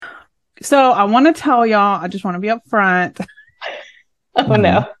So I want to tell y'all, I just want to be upfront. Oh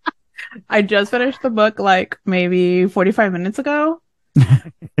no. I just finished the book like maybe 45 minutes ago.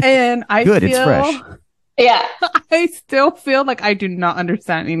 And I Good, it's fresh. Yeah. I still feel like I do not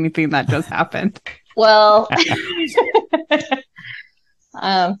understand anything that just happened. Well,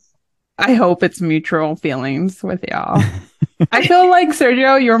 I hope it's mutual feelings with y'all. I feel like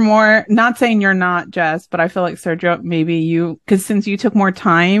Sergio, you're more, not saying you're not, Jess, but I feel like Sergio, maybe you, because since you took more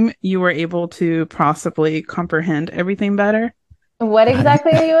time, you were able to possibly comprehend everything better. what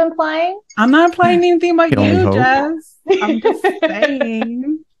exactly are you implying? I'm not implying anything about Can only you, hope. Jess. I'm just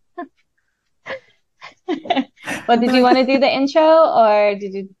saying. Well, did you want to do the intro or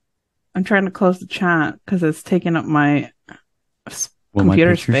did you? I'm trying to close the chat because it's taking up my Will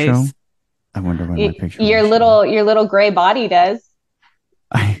computer my picture space. show? I wonder when my picture Your little gray body does.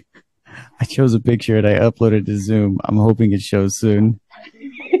 I chose a picture and I uploaded to Zoom. I'm hoping it shows soon.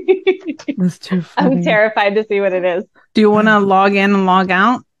 That's too funny. I'm terrified to see what it is. Do you want to log in and log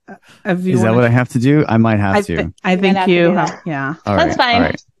out? Is that what I have to do? I might have to. I think have to you do have. that. Yeah. All That's right, fine. All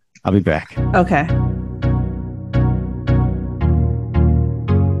right. I'll be back. Okay.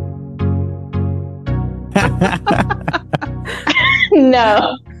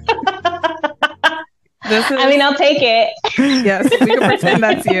 No. I mean, I'll take it. Yes, we can pretend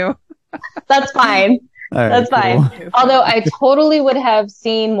that's you. That's fine. All right, That's fine. cool. Although I totally would have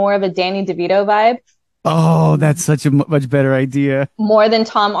seen more of a Danny DeVito vibe. Oh, that's such a much better idea. More than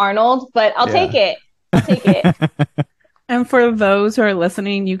Tom Arnold, but I'll take it. I'll take it. And for those who are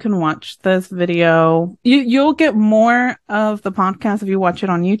listening, you can watch this video. You'll get more of the podcast if you watch it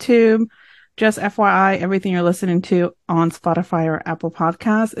on YouTube. Just FYI, everything you're listening to on Spotify or Apple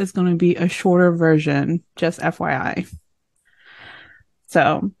Podcasts is going to be a shorter version. Just FYI.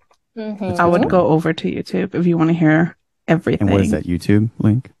 So I would go over to YouTube if you want to hear everything. And what is that YouTube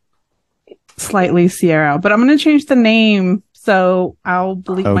link? Slightly Sierra, but I'm going to change the name, so I'll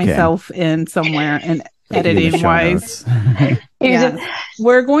bleep myself in somewhere and editing wise. Yeah,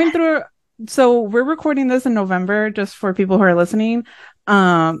 we're going through. So we're recording this in November, just for people who are listening.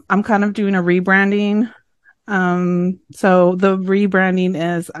 I'm kind of doing a rebranding. So the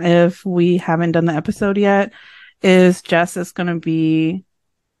rebranding is, if we haven't done the episode yet, is Jess is going to be,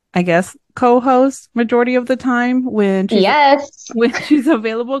 I guess, co-host majority of the time when she's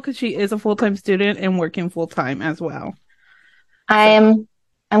available, because she is a full-time student and working full-time as well. I'm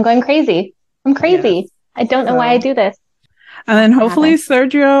going crazy. I'm crazy. Yes. I don't know why I do this. And then hopefully,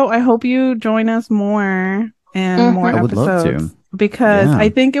 Sergio, I hope you join us more and more episodes. I would love to. Because I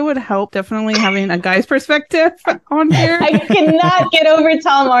think it would help definitely having a guy's perspective on here. I cannot get over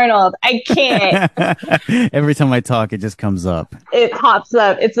Tom Arnold. I can't. Every time I talk, it just comes up. It pops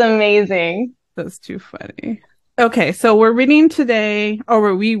up. It's amazing. That's too funny. Okay, so we're reading today,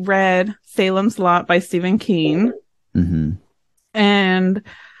 or we read Salem's Lot by Stephen King. Mm-hmm. And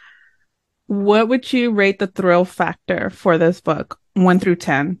what would you rate the thrill factor for this book? 1 through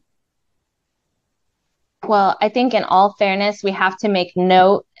 10. Well, I think in all fairness, we have to make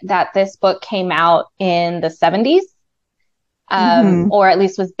note that this book came out in the 70s, or at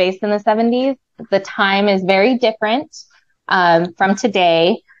least was based in the 70s. The time is very different from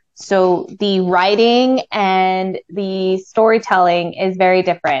today. So the writing and the storytelling is very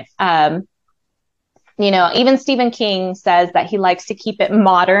different. Even Stephen King says that he likes to keep it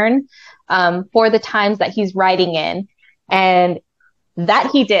modern for the times that he's writing in. And that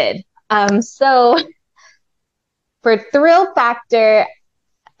he did. So for thrill factor,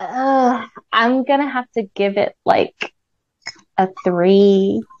 I'm going to have to give it like a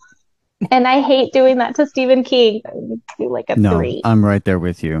 3. And I hate doing that to Stephen King. Do like a 3. I'm right there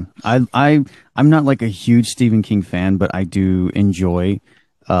with you. I'm not like a huge Stephen King fan, but I do enjoy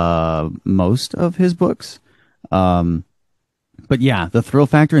most of his books. But yeah, the thrill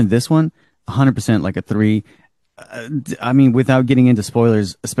factor in this one, 100% like a 3. I mean, without getting into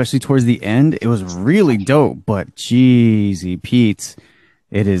spoilers, especially towards the end, it was really dope. But jeezy Pete,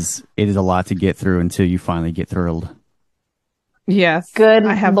 it is a lot to get through until you finally get thrilled. Yes, good.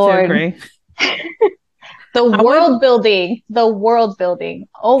 I have Lord. to agree. The world building.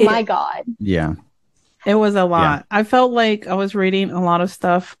 Oh my God. Yeah, it was a lot. Yeah. I felt like I was reading a lot of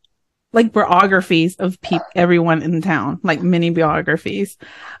stuff, like biographies of everyone in town, like mini biographies.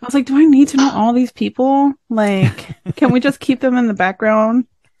 I was like, do I need to know all these people? Like, can we just keep them in the background?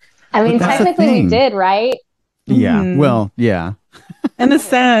 I mean, technically we did, right? Yeah. Mm-hmm. Well, yeah. In a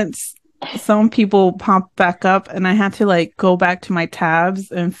sense, some people popped back up and I had to like go back to my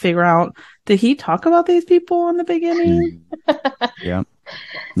tabs and figure out, did he talk about these people in the beginning? Yeah.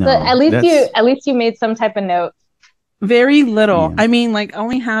 No, so at least you made some type of note. Very little. Yeah. I mean, like,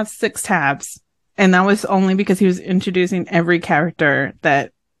 only have 6 tabs. And that was only because he was introducing every character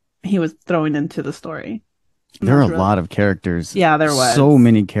that he was throwing into the story. There are a lot of characters. Yeah, there was. So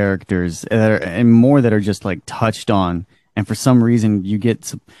many characters and more that are just like touched on. And for some reason you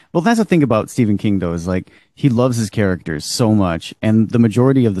get well, that's the thing about Stephen King though, is like he loves his characters so much. And the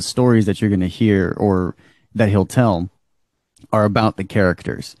majority of the stories that you're going to hear or that he'll tell are about the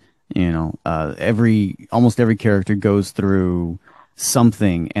characters. You know, almost every character goes through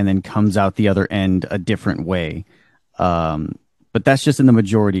something and then comes out the other end a different way. But that's just in the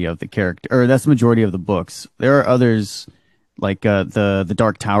majority of the character, or that's the majority of the books. There are others like the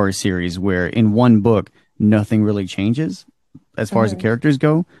Dark Tower series where in one book nothing really changes as far as the characters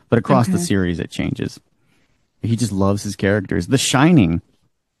go, but across the series it changes. He just loves his characters. The Shining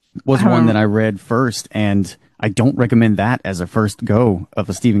was one that I read first, and I don't recommend that as a first go of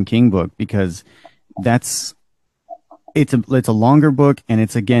a Stephen King book because it's a longer book, and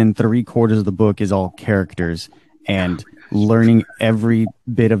it's again 3/4 of the book is all characters and learning every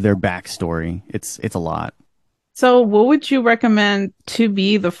bit of their backstory. It's a lot. So what would you recommend to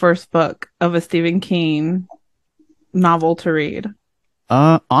be the first book of a Stephen King novel to read?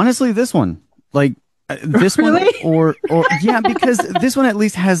 Honestly, this one. Like this really? one or yeah, because this one at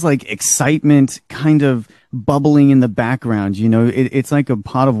least has like excitement kind of bubbling in the background. You know, it's like a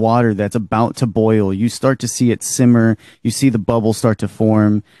pot of water that's about to boil. You start to see it simmer. You see the bubbles start to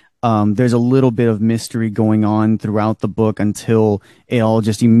form. There's a little bit of mystery going on throughout the book until it all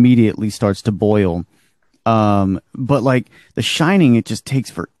just immediately starts to boil. But like The Shining, it just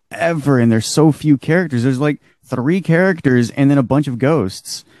takes forever and there's so few characters. There's like 3 characters and then a bunch of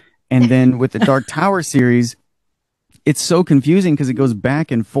ghosts. And then with the Dark Tower series, it's so confusing because it goes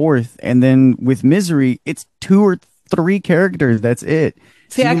back and forth. And then with Misery, it's 2 or 3 characters. That's it.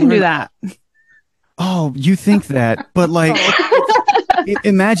 See, I can do that. Oh, you think that, but like,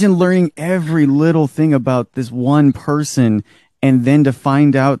 imagine learning every little thing about this one person and then to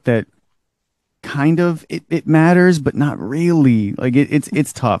find out that kind of it matters, but not really. Like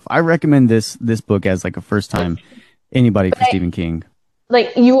it's tough. I recommend this book as like a first time anybody for Stephen King.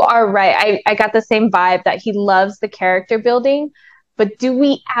 Like you are right. I got the same vibe that he loves the character building, but do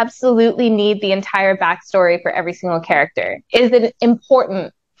we absolutely need the entire backstory for every single character? Is it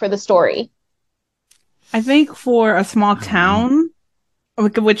important for the story? I think for a small town,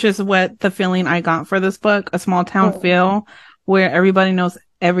 which is what the feeling I got for this book, a small town feel where everybody knows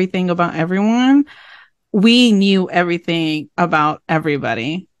everything about everyone. We knew everything about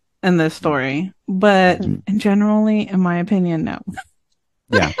everybody in this story, but generally, in my opinion, no.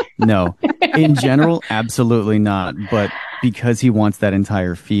 Yeah, no. In general, absolutely not. But because he wants that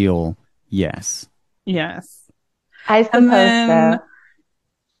entire feel, yes. Yes. I suppose so.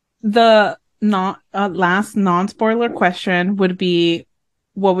 The last non-spoiler question would be,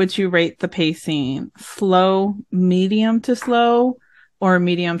 what would you rate the pacing? Slow, medium to slow, or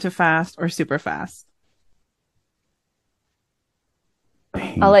medium to fast, or super fast?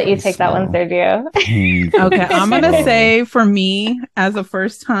 I'll let you take that one, Sergio. Okay, I'm going to say for me, as a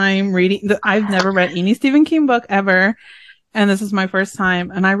first time reading, I've never read any Stephen King book ever, and this is my first time,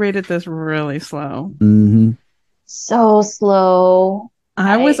 and I rated this really slow. Mm-hmm. So slow.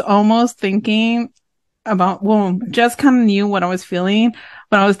 I was almost thinking about, just kind of knew what I was feeling,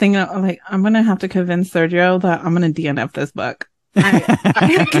 but I was thinking, like, I'm going to have to convince Sergio that I'm going to DNF this book.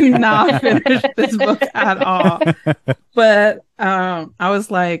 I cannot finish this book at all. But I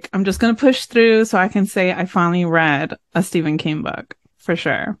was like, I'm just going to push through so I can say I finally read a Stephen King book for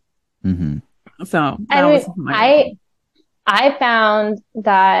sure. Mm-hmm. So I found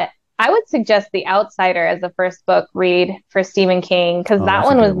that I would suggest The Outsider as the first book read for Stephen King, because that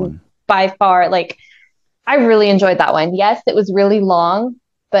one was by far, like, I really enjoyed that one. Yes, it was really long,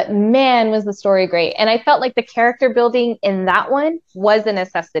 but man, was the story great. And I felt like the character building in that one was a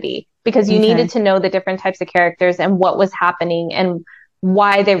necessity because you needed to know the different types of characters and what was happening and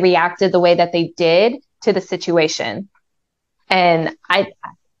why they reacted the way that they did to the situation. And I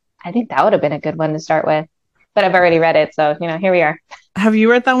think that would have been a good one to start with. But I've already read it, so, here we are. Have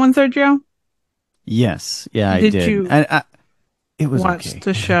you read that one, Sergio? Yes. Yeah, I did. Did you it was watch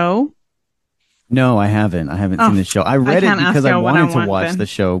the show? No, I haven't. I haven't seen the show. I read it because I wanted to watch the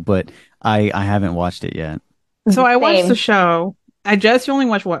show, but I haven't watched it yet. So I watched the show. I just only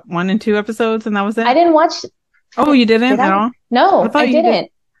watched 1 and 2 episodes, and that was it. I didn't watch. Oh, you didn't at all? No, I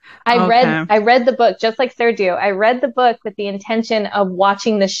didn't. I read the book just like Sergio. I read the book with the intention of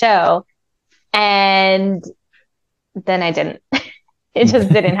watching the show, and then I didn't. It just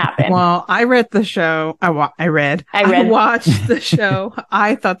didn't happen. Well, I read the show. I watched the show.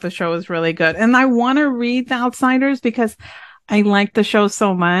 I thought the show was really good. And I want to read The Outsiders because I like the show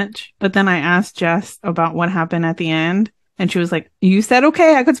so much. But then I asked Jess about what happened at the end. And she was like, you said,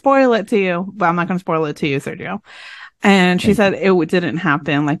 okay, I could spoil it to you. But I'm not going to spoil it to you, Sergio. And she said it didn't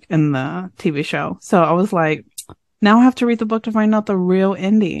happen like in the TV show. So I was like, now I have to read the book to find out the real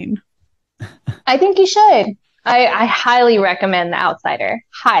ending. I think you should. I highly recommend The Outsider.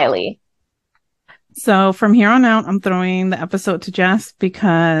 Highly. So from here on out, I'm throwing the episode to Jess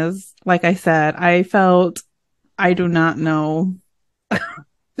because, like I said, I felt I do not know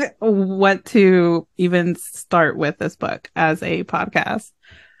what to even start with this book as a podcast.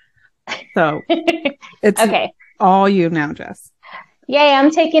 So it's okay. All you now, Jess. Yay,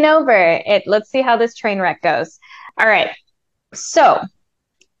 I'm taking over. Let's see how this train wreck goes. All right. So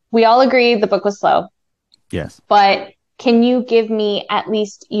we all agree the book was slow. Yes. But can you give me at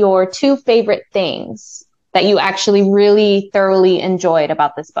least your 2 favorite things that you actually really thoroughly enjoyed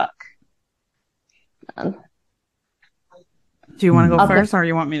about this book? Do you want to go first or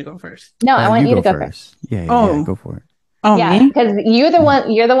you want me to go first? No, I want you to go first. Yeah, go for it. Oh, yeah, because you're the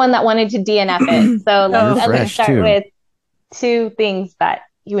one that wanted to DNF it. So let's start with 2 things that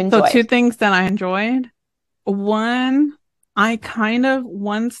you enjoyed. So 2 things that I enjoyed. One, I kind of,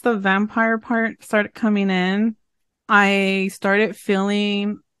 once the vampire part started coming in, I started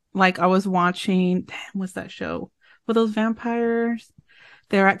feeling like I was watching, what's that show? With those vampires?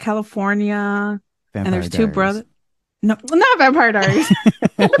 They're at California. Vampire and there's Diaries. 2 brothers. No, not Vampire Diaries.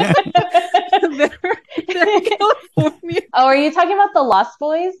 they're in California. Oh, are you talking about the Lost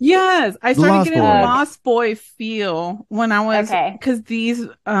Boys? Yes. I started getting a Lost Boy feel when I was, because these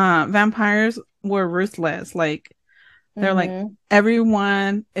vampires were ruthless. Like, they're like,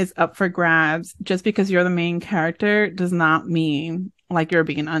 everyone is up for grabs. Just because you're the main character does not mean like you're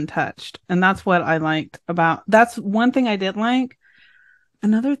being untouched. And that's what I liked about, that's one thing I did like.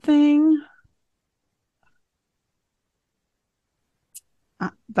 Another thing,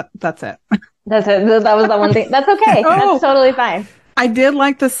 that's it. That's it. That was the one thing. That's okay. That's totally fine. I did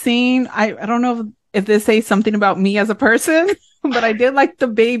like the scene. I don't know if this says something about me as a person, but I did like the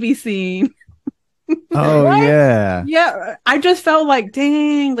baby scene. Oh, yeah. Yeah. I just felt like,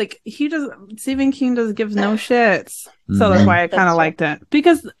 dang, like Stephen King just gives no shits. So that's why I kind of liked it.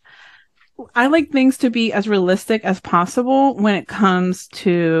 Because I like things to be as realistic as possible when it comes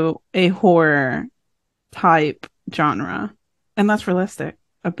to a horror type genre. And that's realistic.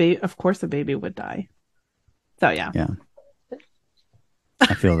 Of course a baby would die. So yeah. Yeah.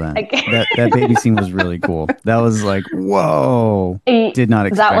 I feel that. that baby scene was really cool. That was like, whoa. Did not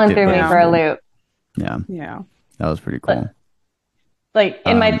expect that one threw me for a loop. Yeah. Yeah. That was pretty cool. Like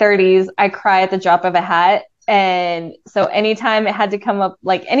in my 30s, I cry at the drop of a hat. And so anytime it had to come up,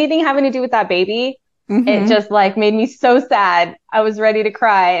 like anything having to do with that baby, it just like made me so sad. I was ready to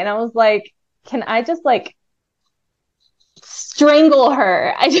cry. And I was like, can I just like strangle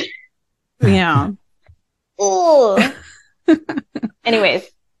her? Yeah.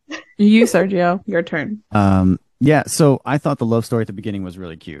 Anyways. You, Sergio, your turn. Yeah, so I thought the love story at the beginning was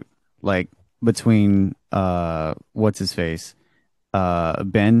really cute. Like between what's his face?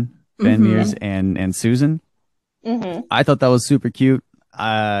 Ben Mears and Susan. I thought that was super cute.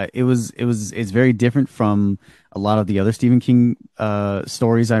 It's very different from a lot of the other Stephen King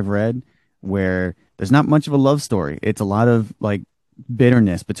stories I've read where there's not much of a love story. It's a lot of like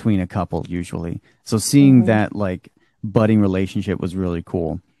bitterness between a couple usually. So seeing that like budding relationship was really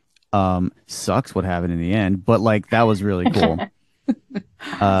cool. Sucks what happened in the end, but like that was really cool.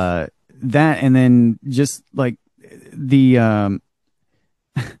 That and then just like the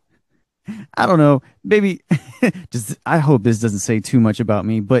I don't know, maybe just I hope this doesn't say too much about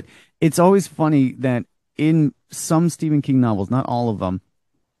me, but it's always funny that in some Stephen King novels, not all of them,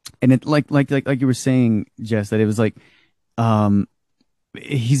 and it like you were saying, Jess, that it was like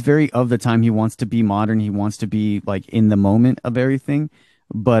he's very of the time. He wants to be modern. He wants to be like in the moment of everything.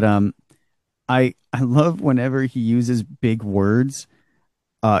 But I love whenever he uses big words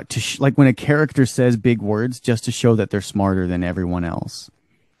to like when a character says big words just to show that they're smarter than everyone else.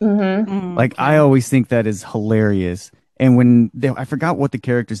 Like I always think that is hilarious. And when I forgot what the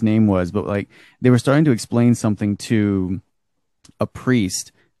character's name was, but like they were starting to explain something to a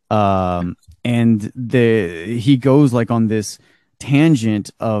priest, and he goes like on this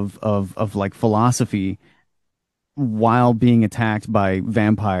tangent of like philosophy while being attacked by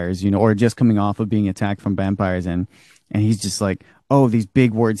vampires, or just coming off of being attacked from vampires, and he's just like, oh, these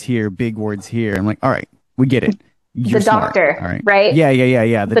big words here, big words here. I'm like, all right, we get it. You're the smart. doctor, all right. right?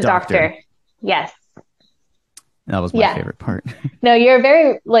 Yeah. The doctor. Yes. That was my favorite part. No,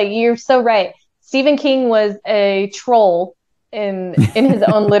 you're so right. Stephen King was a troll in his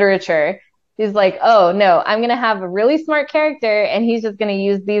own literature. He's like, oh no, I'm gonna have a really smart character, and he's just gonna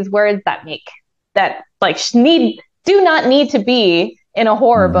use these words that do not need to be in a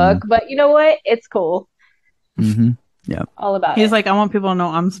horror book, but you know what? It's cool. Mm-hmm. Yeah, all about He's like, I want people to know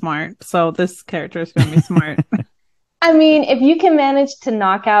I'm smart, so this character is gonna be smart. I mean, if you can manage to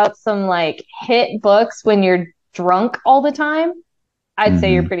knock out some like hit books when you're drunk all the time, I'd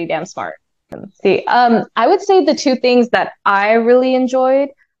say you're pretty damn smart. See, I would say the two things that I really enjoyed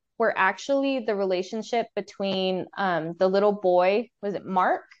were actually the relationship between the little boy, was it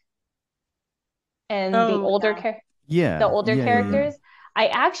Mark? And the older characters. I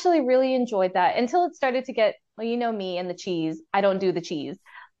actually really enjoyed that until it started to get, well, you know me and the cheese. I don't do the cheese.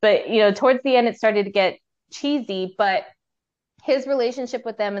 But, towards the end, it started to get cheesy. But his relationship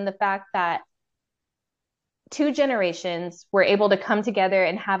with them and the fact that two generations were able to come together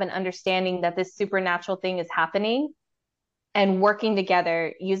and have an understanding that this supernatural thing is happening and working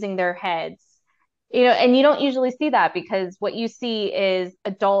together using their heads, and you don't usually see that, because what you see is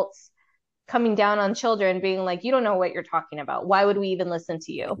adults coming down on children being like, you don't know what you're talking about. Why would we even listen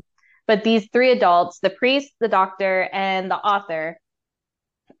to you? But these three adults, the priest, the doctor, and the author,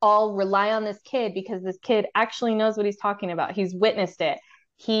 all rely on this kid because this kid actually knows what he's talking about. He's witnessed it.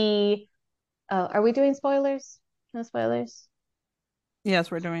 Are we doing spoilers? No spoilers?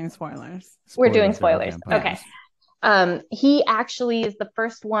 Yes, we're doing spoilers. We're doing spoilers. Okay. He actually is the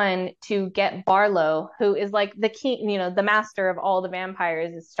first one to get Barlow, who is like the king, the master of all the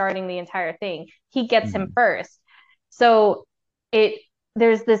vampires, is starting the entire thing. He gets him first. So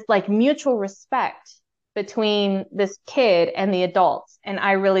there's this like mutual respect between this kid and the adults. And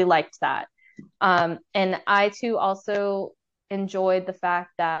I really liked that. And I too also enjoyed the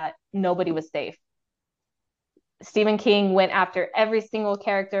fact that nobody was safe. Stephen King went after every single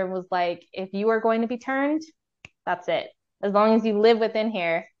character and was like, if you are going to be turned, that's it. As long as you live within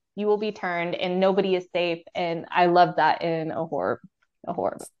here, you will be turned, and nobody is safe. And I love that in a horror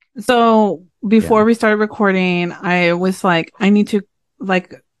book. So before we started recording, I was like, I need to,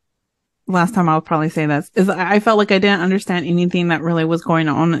 like, last time I'll probably say this, is I felt like I didn't understand anything that really was going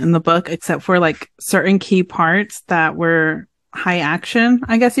on in the book, except for like certain key parts that were high action,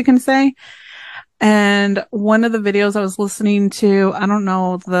 I guess you can say. And one of the videos I was listening to, I don't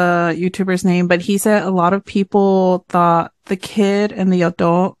know the YouTuber's name, but he said a lot of people thought the kid and the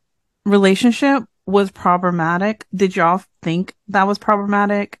adult relationship was problematic. Did y'all think that was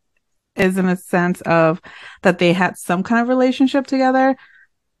problematic? Is in a sense of that they had some kind of relationship together,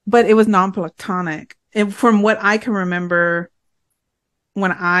 but it was non-platonic. And from what I can remember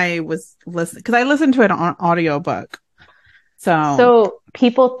when I was listening, because I listened to it on audiobook. So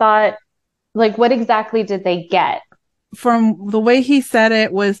people thought, like, what exactly did they get? From the way he said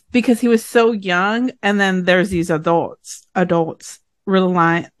it was because he was so young, and then there's these adults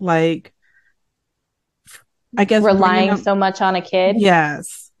relying, like, I guess relying so much on a kid.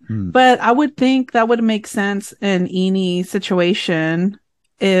 Yes. But I would think that would make sense in any situation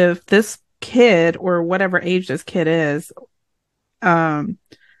if this kid, or whatever age this kid is, in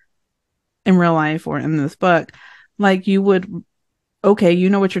real life or in this book, like, you would, okay, you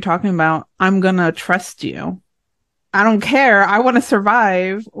know what you're talking about. I'm gonna trust you. I don't care. I want to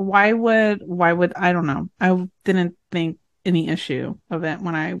survive. Why would, I don't know. I didn't think any issue of it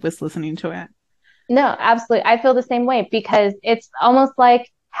when I was listening to it. No, absolutely. I feel the same way, because it's almost like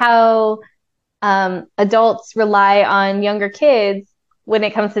how adults rely on younger kids when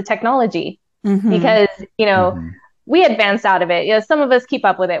it comes to technology, because, we advanced out of it. Some of us keep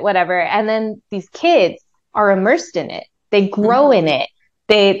up with it, whatever. And then these kids are immersed in it. They grow in it.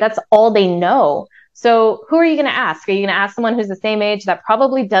 That's all they know. So who are you going to ask? Are you going to ask someone who's the same age that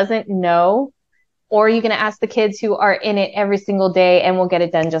probably doesn't know? Or are you going to ask the kids who are in it every single day and will get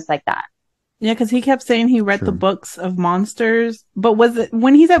it done just like that? Yeah, because he kept saying he read the books of monsters. But was it,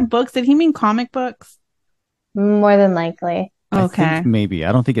 when he said books, did he mean comic books? More than likely. Okay. I think maybe.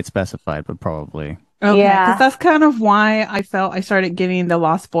 I don't think it's specified, but probably. Okay, because that's kind of why I felt I started getting the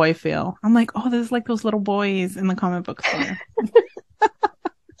Lost Boy feel. I'm like, oh, this is like those little boys in the comic book store.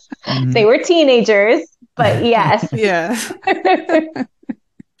 They were teenagers, but yes. Yeah.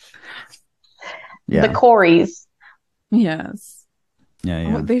 Yeah. The Coreys. Yes.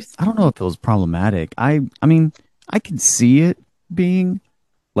 Yeah. Oh, I don't know if it was problematic. I mean, I could see it being,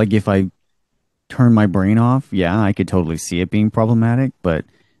 like, if I turn my brain off, yeah, I could totally see it being problematic, but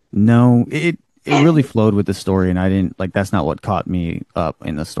no, it really flowed with the story, and I didn't, like, that's not what caught me up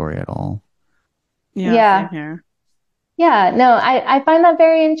in the story at all. Yeah. Same here. Yeah, no, I find that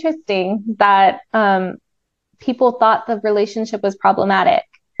very interesting that people thought the relationship was problematic.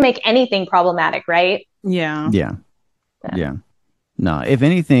 Make anything problematic, right? Yeah. No, if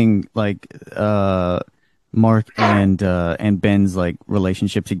anything, like Mark and Ben's like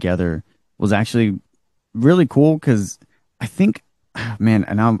relationship together was actually really cool because I think, man,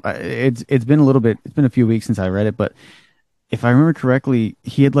 and it's been a little bit, it's been a few weeks since I read it, but if I remember correctly,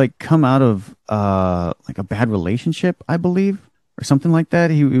 he had like come out of like a bad relationship, I believe, or something like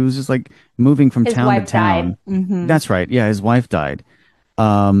that. He was just like moving from His town wife to town. died. Mm-hmm. That's right. Yeah, his wife died.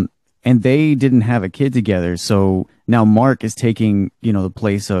 And they didn't have a kid together. So now Mark is taking, the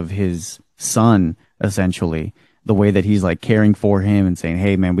place of his son, essentially, the way that he's like caring for him and saying,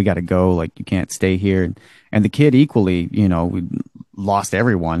 hey, man, we got to go. Like, you can't stay here. And the kid equally, we lost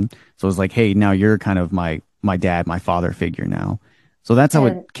everyone. So it's like, hey, now you're kind of my dad, my father figure now. So that's how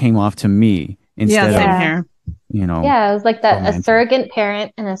it came off to me instead same of, here. Yeah, it was like that, romantic. a surrogate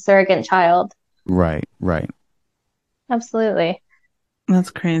parent and a surrogate child. Right. Absolutely. That's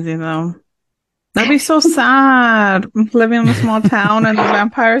crazy, though. That'd be so sad, living in a small town and the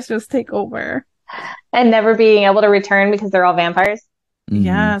vampires just take over. And never being able to return because they're all vampires. Mm-hmm.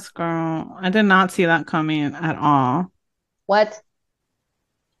 Yes, girl. I did not see that coming at all. What?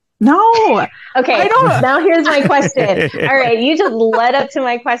 No. Okay, now here's my question. All right, you just led up to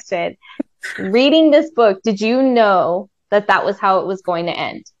my question. Reading this book, did you know that was how it was going to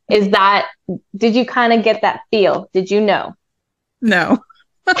end? Did you kind of get that feel? Did you know? No.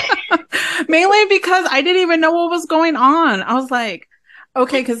 Mainly because I didn't even know what was going on. I was like,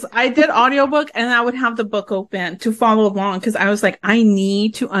 okay, because I did audiobook and I would have the book open to follow along because I was like, I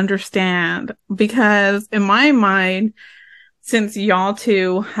need to understand. Because in my mind, since y'all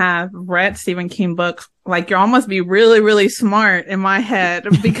two have read Stephen King books, like y'all must be really, really smart in my head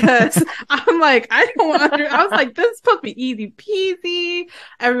because I'm like, I was like, this is supposed to be easy peasy.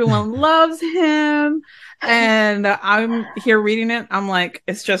 Everyone loves him. And I'm here reading it. I'm like,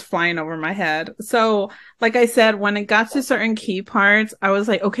 it's just flying over my head. So like I said, when it got to certain key parts, I was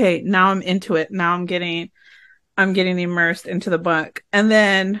like, okay, now I'm into it. Now I'm getting immersed into the book. And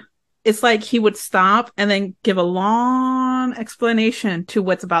then it's like he would stop and then give a long explanation to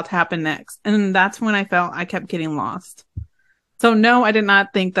what's about to happen next. And that's when I felt I kept getting lost. So no, I did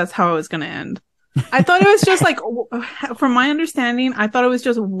not think that's how it was going to end. I thought it was just like, from my understanding, I thought it was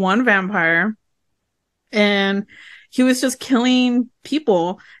just one vampire and he was just killing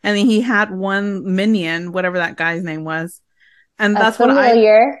people. And then he had one minion, whatever that guy's name was. And that's what a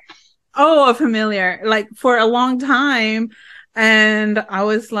familiar, like for a long time. And I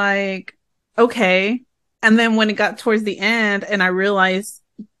was like, okay. And then when it got towards the end and I realized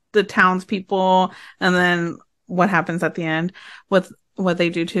the townspeople and then what happens at the end with what they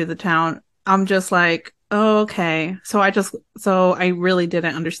do to the town, I'm just like, oh, okay. So I really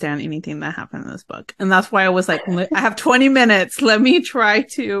didn't understand anything that happened in this book. And that's why I was like, I have 20 minutes. Let me try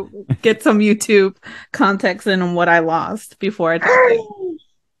to get some YouTube context in what I lost before I talk.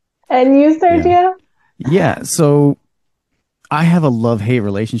 And you, Sergio? Yeah. So I have a love-hate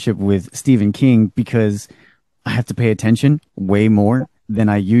relationship with Stephen King because I have to pay attention way more than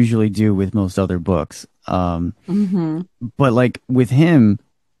I usually do with most other books. But like with him,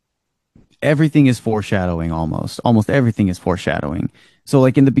 everything is foreshadowing almost everything is foreshadowing. So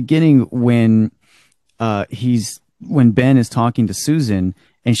like in the beginning when Ben is talking to Susan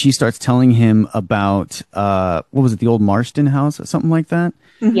and she starts telling him about what was it, the old Marston house or something like that?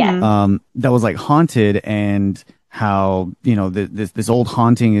 Yeah. That was like haunted and how, this old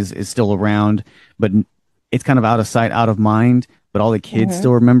haunting is still around, but it's kind of out of sight, out of mind, but all the kids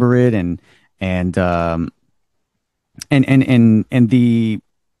still remember it. And I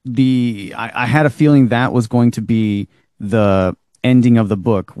had a feeling that was going to be the ending of the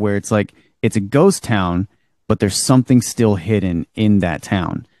book where it's like, it's a ghost town, but there's something still hidden in that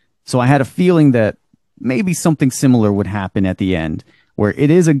town. So I had a feeling that maybe something similar would happen at the end where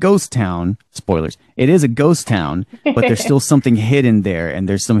it is a ghost town. Spoilers. It is a ghost town, but there's still something hidden there. And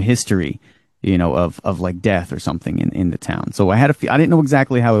there's some history, of like death or something in the town. So I didn't know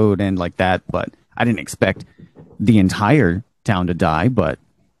exactly how it would end like that, but I didn't expect the entire town to die. But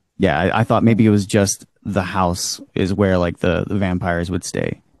yeah, I thought maybe it was just the house is where like the vampires would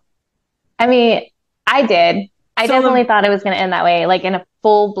stay. I mean, I did. I definitely thought it was going to end that way, like in a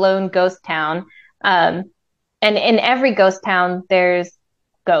full-blown ghost town. And in every ghost town, there's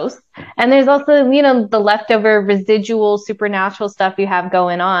ghosts. And there's also, the leftover residual supernatural stuff you have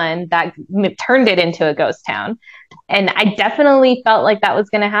going on that turned it into a ghost town. And I definitely felt like that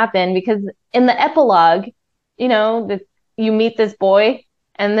was going to happen because in the epilogue, you meet this boy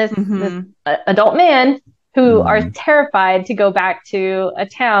and this adult man, who are terrified to go back to a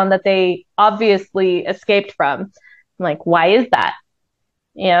town that they obviously escaped from. I'm like, why is that?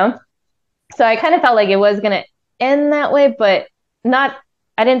 You know? So I kind of felt like it was going to end that way, but I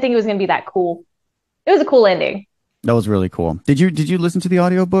didn't think it was going to be that cool. It was a cool ending. That was really cool. Did you listen to the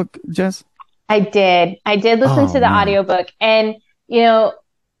audiobook, Jess? I did listen to the audiobook, and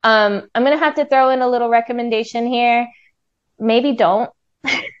I'm going to have to throw in a little recommendation here. Maybe don't.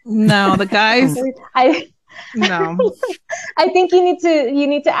 No, the guys. No. I think you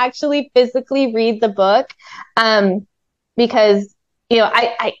need to actually physically read the book, because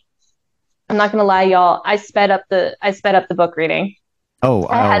I'm not gonna lie, y'all. I sped up the book reading. Oh,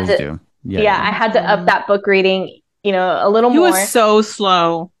 I always do. Yeah, I had to up that book reading, a little more. He was so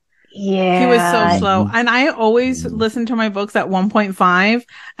slow. Yeah. He was so slow. And I always listen to my books at 1.5.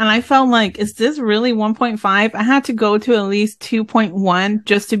 And I felt like, is this really 1.5? I had to go to at least 2.1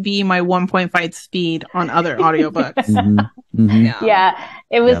 just to be my 1.5 speed on other audiobooks. Yeah,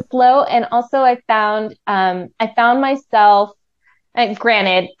 it was slow. And also I found myself,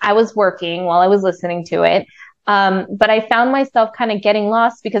 granted, I was working while I was listening to it. But I found myself kind of getting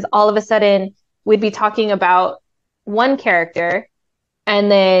lost because all of a sudden we'd be talking about one character,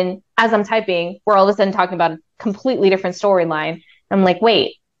 and then as I'm typing, we're all of a sudden talking about a completely different storyline. I'm like,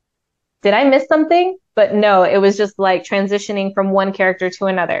 wait, did I miss something? But no, it was just like transitioning from one character to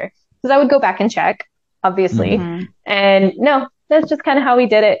another. Because I would go back and check, obviously. And no, that's just kind of how he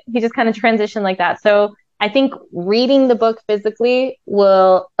did it. He just kind of transitioned like that. So I think reading the book physically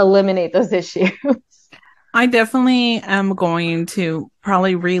will eliminate those issues. I definitely am going to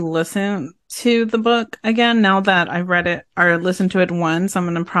probably re-listen to the book again now that I've read it or listened to it once. I'm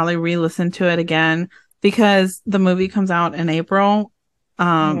going to probably re-listen to it again because the movie comes out in April.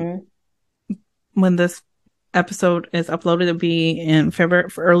 When this episode is uploaded, it'll be in February,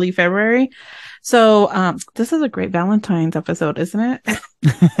 early February. So this is a great Valentine's episode, isn't it?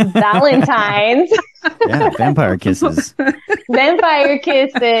 Valentine's. Yeah, vampire kisses. Vampire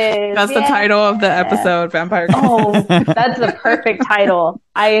kisses. That's the title of the episode, Vampire Kisses. Oh, that's the perfect title.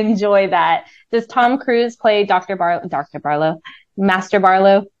 I enjoy that. Does Tom Cruise play Master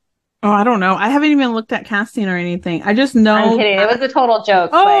Barlow? Oh, I don't know. I haven't even looked at casting or anything. I just know. I'm kidding. It was a total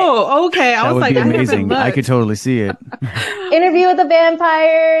joke. Oh, okay. I was like, that would be amazing. I could totally see it. Interview with a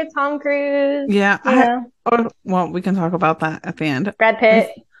Vampire, Tom Cruise. Yeah. Well, we can talk about that at the end. Brad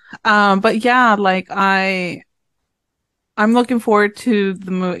Pitt. But yeah, like I'm looking forward to the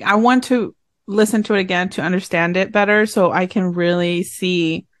movie. I want to listen to it again to understand it better so I can really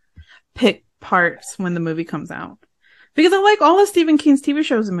pick parts when the movie comes out. Because I like all of Stephen King's TV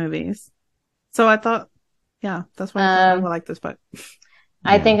shows and movies. So I thought, yeah, that's why I like this book.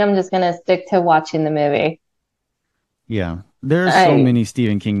 I think I'm just going to stick to watching the movie. Yeah. There are so many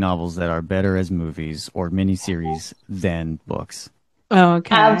Stephen King novels that are better as movies or miniseries than books. Oh,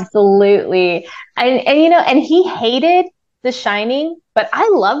 okay. Absolutely. And he hated The Shining, but I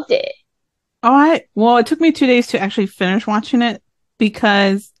loved it. Well, it took me 2 days to actually finish watching it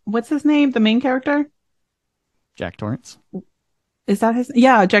because what's his name? The main character? Jack Torrance. Is that his?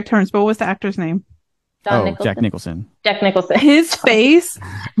 Yeah, Jack Torrance. But what was the actor's name? Jack Nicholson. Jack Nicholson. His face.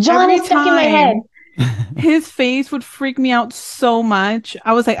 John is stuck in my head. His face would freak me out so much.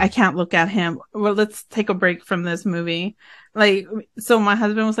 I was like, I can't look at him. Well, let's take a break from this movie. Like, so my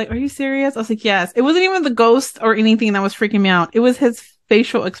husband was like, are you serious? I was like, yes. It wasn't even the ghost or anything that was freaking me out. It was his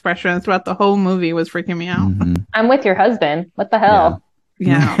facial expression throughout the whole movie was freaking me out. I'm with your husband. What the hell?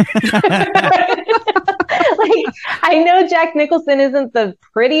 Yeah. Like, I know Jack Nicholson isn't the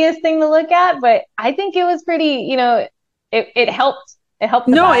prettiest thing to look at, but I think it was pretty, it helped. It helped.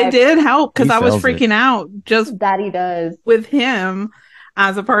 No, it did help because I was freaking out just that he does with him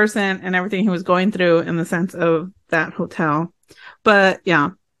as a person and everything he was going through in the sense of that hotel. But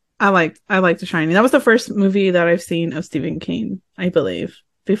yeah, I liked The Shining. That was the first movie that I've seen of Stephen King, I believe,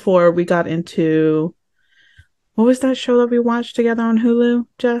 before we got into, what was that show that we watched together on Hulu,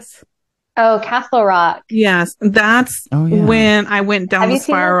 Jess? Oh, Castle Rock. Yes, that's when I went down the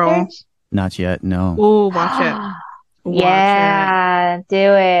spiral. Not yet, no. Oh, watch it. Yeah, do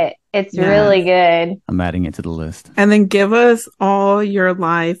it. It's really good. I'm adding it to the list. And then give us all your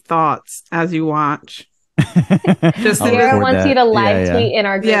live thoughts as you watch. Just Sarah wants you to live tweet in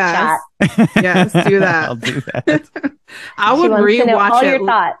our group chat. Yes, do that. I'll do that. I would rewatch all it. Your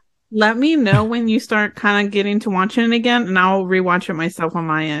thoughts. Let me know when you start kind of getting to watching it again, and I'll rewatch it myself on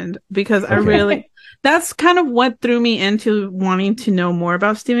my end because I really. That's kind of what threw me into wanting to know more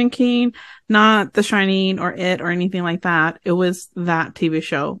about Stephen King, not The Shining or It or anything like that. It was that TV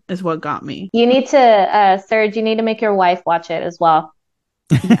show is what got me. You need to, Serge, you need to make your wife watch it as well.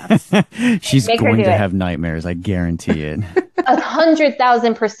 Yes. She's going to have nightmares. I guarantee it.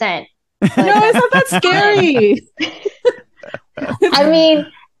 100,000%. No, it's not that scary. I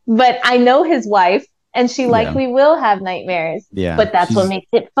mean, but I know his wife, and she likely will have nightmares. Yeah. But that's what makes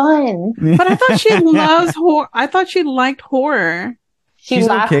it fun. But I thought she loves horror. I thought she liked horror. She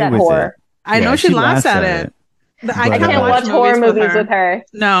laughs at horror. I know she laughs at it. I can't watch horror movies with her.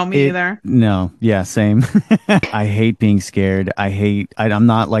 No, me either. No, yeah, same. I hate being scared. I'm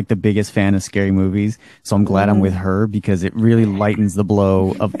not like the biggest fan of scary movies, so I'm glad I'm with her because it really lightens the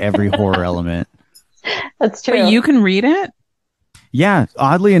blow of every horror element. That's true. But you can read it? Yeah,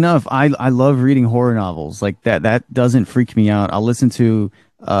 oddly enough, I love reading horror novels. Like that doesn't freak me out. I'll listen to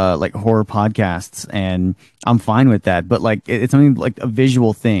like horror podcasts and I'm fine with that. But like it's something like a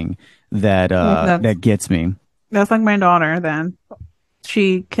visual thing that that gets me. That's like my daughter then.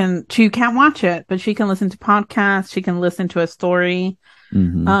 She can't watch it, but she can listen to podcasts, she can listen to a story.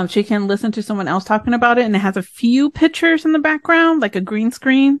 Mm-hmm. She can listen to someone else talking about it and it has a few pictures in the background, like a green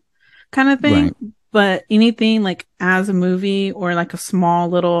screen kind of thing. Right. But anything like as a movie or like a small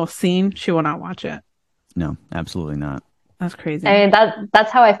little scene, she will not watch it. No, absolutely not. That's crazy. I mean,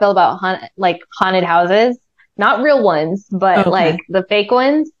 that's how I feel about haunted houses. Not real ones, but like the fake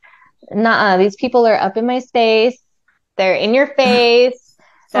ones. Nuh-uh, these people are up in my space. They're in your face.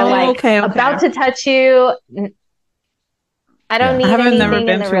 They're about to touch you. I don't need anything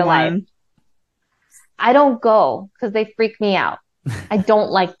in the real life. I don't go because they freak me out. I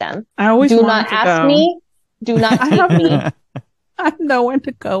don't like them. I always do not ask me. Do not take me. I have no one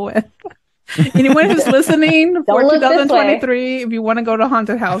to go with. Anyone who's listening for 2023, if you want to go to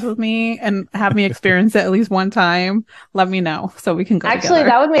haunted house with me and have me experience it at least one time, let me know so we can go. Actually, together.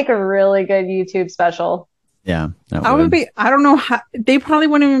 That would make a really good YouTube special. Yeah, I would be. I don't know how they probably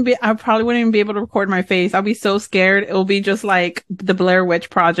wouldn't even be. I probably wouldn't even be able to record my face. I'll be so scared. It'll be just like the Blair Witch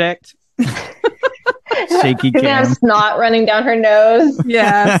Project. Shaky cam. Have snot running down her nose.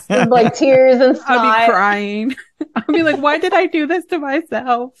 Yes. With like tears and snot. I'll be crying. I'll be like, why did I do this to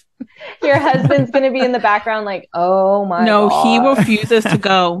myself? Your husband's going to be in the background like, oh my God. He refuses to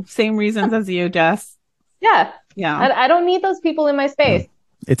go. Same reasons as you, Jess. Yeah. Yeah. I don't need those people in my space.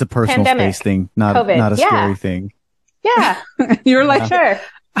 It's a personal space thing, not a scary thing. Yeah. You're like, sure.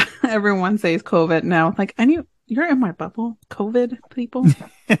 Everyone says COVID now. Like, you're in my bubble. COVID people.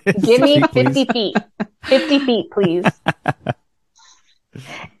 Give me 50 feet. 50 feet, please.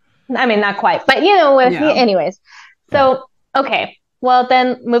 I mean, not quite, but anyways. So, okay. Well,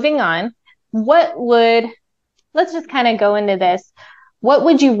 then moving on, let's just kind of go into this. What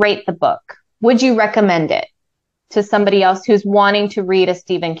would you rate the book? Would you recommend it to somebody else who's wanting to read a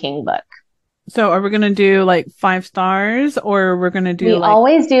Stephen King book? So are we going to do like 5 stars or we're going to do We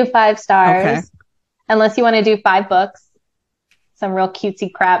always do 5 stars. Okay. Unless you want to do 5 books. Some real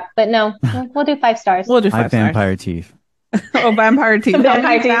cutesy crap. But no, we'll do 5 stars. We'll do 5 stars. Vampire teeth. Oh, vampire teeth.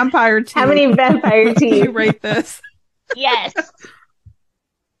 Vampire teeth. How many vampire teeth? You rate this? Yes.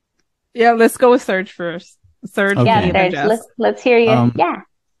 Yeah, let's go with Serge first. Serge. Okay. Yeah, Serge. Let's hear you. Yeah.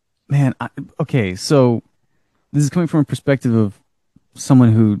 Man, okay, so this is coming from a perspective of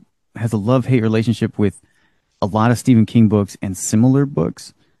someone who has a love-hate relationship with a lot of Stephen King books and similar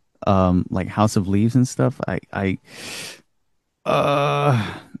books, like House of Leaves and stuff. I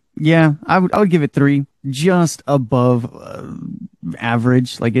would give it 3, just above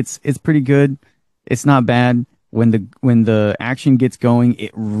average. Like it's pretty good. It's not bad. When the action gets going,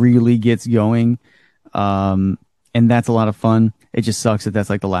 it really gets going. And that's a lot of fun. It just sucks that that's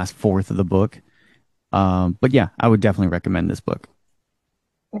like the last fourth of the book. But yeah, I would definitely recommend this book.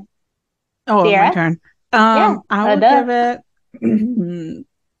 Oh, Sierra? My turn. I would give it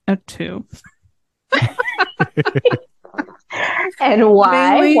a 2. And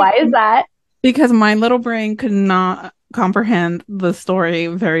why? Mainly, why is that? Because my little brain could not comprehend the story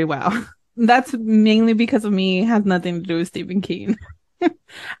very well. That's mainly because of me. It has nothing to do with Stephen King.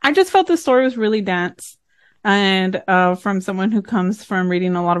 I just felt the story was really dense. And from someone who comes from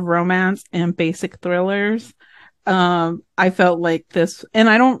reading a lot of romance and basic thrillers, I felt like this, and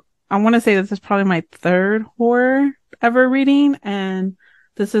I want to say this is probably my 3rd horror ever reading, and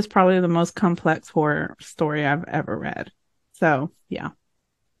this is probably the most complex horror story I've ever read. So, yeah.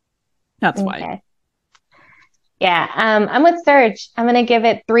 That's why. Yeah, I'm with Serge. I'm going to give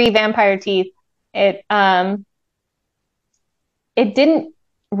it 3 vampire teeth. It didn't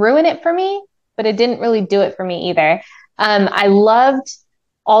ruin it for me, but it didn't really do it for me either. I loved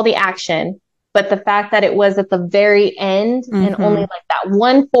all the action, but the fact that it was at the very end and only like that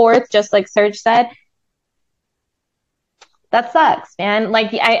 1/4, just like Serge said, that sucks, man.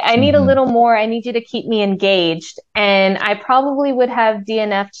 Like I need a little more. I need you to keep me engaged. And I probably would have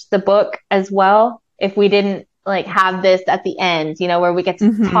DNF'd the book as well if we didn't like have this at the end, you know, where we get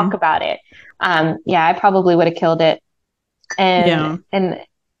to talk about it. Yeah, I probably would have killed it. And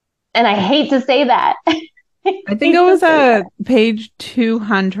I hate to say that. I think it was at page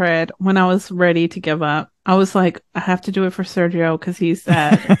 200 when I was ready to give up. I was like, I have to do it for Sergio because he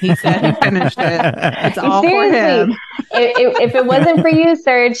said he finished it. It's all Seriously, for him. If it wasn't for you,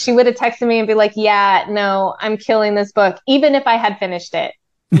 Serge, she would have texted me and be like, yeah, no, I'm killing this book, even if I had finished it.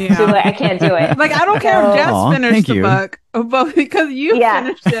 Yeah. She's like, I can't do it. Like, I don't care if Jess finished the book, but because you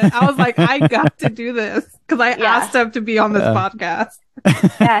finished it, I was like, I got to do this because I asked him to be on this podcast.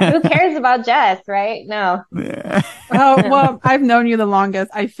 Yeah, who cares about Jess, right? No. Oh, well, I've known you the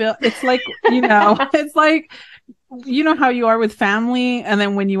longest. I feel it's like, it's like, you know how you are with family, and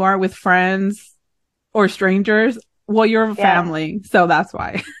then when you are with friends or strangers, well, you're family, so that's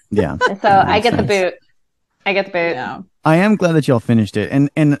why. Yeah. So I get the boot. Yeah. I am glad that y'all finished it,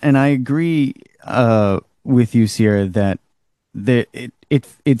 and I agree with you, Sierra, that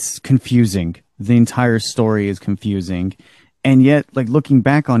it's confusing. The entire story is confusing. And yet, like, looking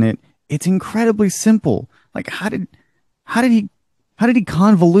back on it, it's incredibly simple. Like, how did he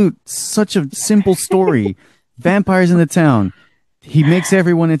convolute such a simple story? Vampires in the town. He makes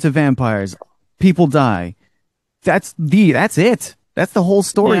everyone into vampires. People die. That's it. That's the whole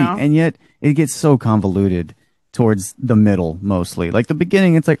story. Yeah. And yet it gets so convoluted towards the middle mostly. Like the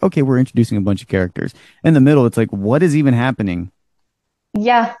beginning, it's like, okay, we're introducing a bunch of characters. In the middle, it's like, what is even happening?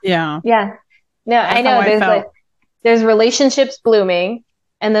 Yeah. Yeah. Yeah. No, that's I know. There's relationships blooming,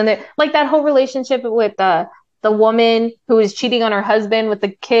 and then like that whole relationship with the woman who was cheating on her husband with the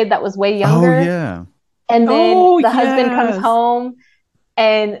kid that was way younger. Oh yeah. And then the husband comes home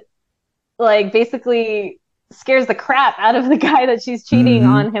and like basically scares the crap out of the guy that she's cheating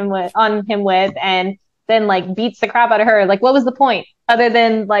on him with, and then like beats the crap out of her. Like, what was the point other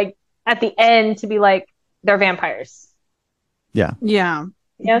than like at the end to be like they're vampires? Yeah. Yeah.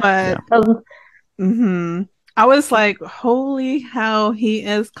 But I was like, holy hell, he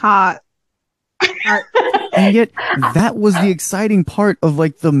is caught. And yet that was the exciting part of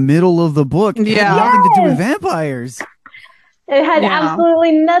like the middle of the book. It had nothing to do with vampires. It had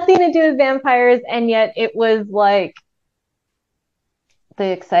absolutely nothing to do with vampires, and yet it was like the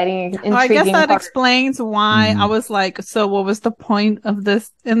exciting, intriguing I guess that part. explains why I was like, so what was the point of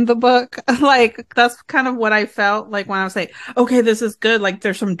this in the book? Like, that's kind of what I felt like when I was like, okay, this is good. Like,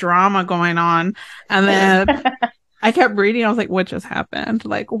 there's some drama going on. And then I kept reading. I was like, what just happened?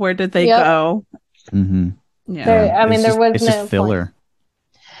 Like, where did they go? Yeah. There was no filler.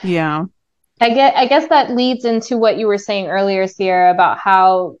 Point. Yeah. I guess that leads into what you were saying earlier, Sierra, about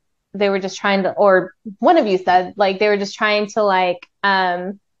how they were just trying to, or one of you said, like, they were just trying to, like,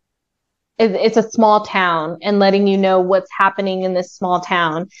 it's a small town and letting you know what's happening in this small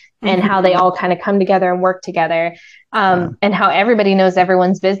town and how they all kind of come together and work together, and how everybody knows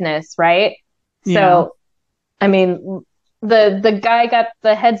everyone's business, right? So, I mean, the guy got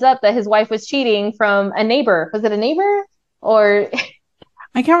the heads up that his wife was cheating from a neighbor. Was it a neighbor or?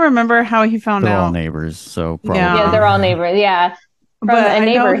 I can't remember how he found out. They're all neighbors, so probably. Yeah, they're all neighbors. Yeah. From but a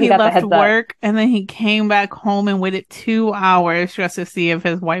neighbor, he left work and then he came back home and waited 2 hours just to see if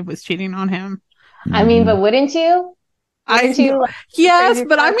his wife was cheating on him. I mean, but wouldn't you? Yes,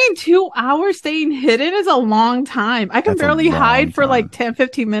 but I mean, 2 hours staying hidden is a long time. I can barely hide for like 10,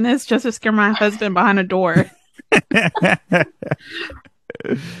 15 minutes just to scare my husband behind a door.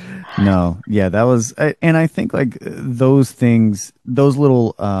 No, yeah, that was, and I think like those things, those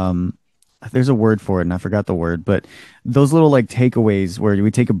little, there's a word for it and I forgot the word, but those little like takeaways where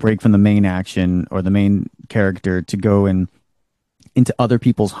we take a break from the main action or the main character to go into other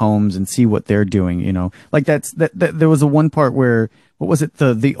people's homes and see what they're doing, you know, like that there was a one part where, what was it?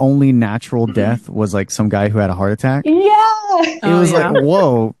 The only natural death was like some guy who had a heart attack. Yeah. It was like,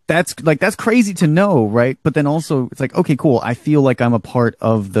 whoa, that's crazy to know. Right. But then also it's like, okay, cool. I feel like I'm a part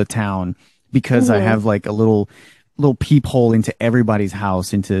of the town because I have like a little peephole into everybody's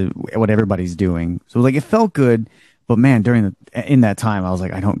house, into what everybody's doing. So like, it felt good, but man, in that time, I was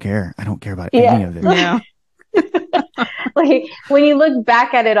like, I don't care about any of this. Yeah. Like when you look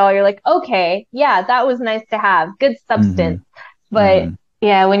back at it all, you're like, okay, yeah, that was nice to have, good substance. But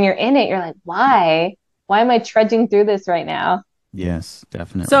yeah, when you're in it, you're like, why am I trudging through this right now? Yes,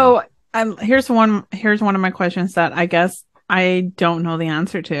 definitely. So here's one of my questions that I guess I don't know the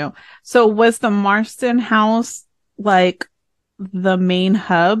answer to. So was the Marston house like the main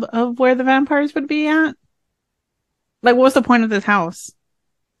hub of where the vampires would be at? Like, what was the point of this house?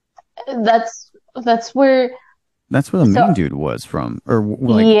 That's where That's where the main dude was from, or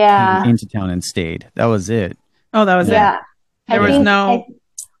like came into town and stayed. That was it. Oh, that was it. There was no.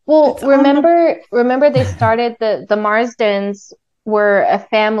 Well, remember they started the Marsdens were a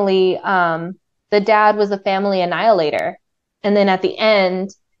family. The dad was a family annihilator, and then at the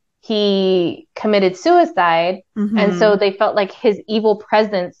end he committed suicide, and so they felt like his evil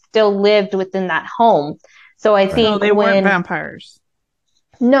presence still lived within that home. So I think they weren't vampires.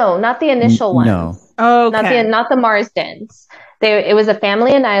 No, not the initial ones. No. Okay. Not the Marsdens. It was a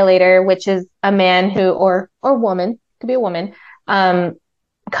family annihilator, which is a man who or woman, could be a woman,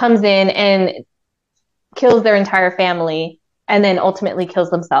 comes in and kills their entire family and then ultimately kills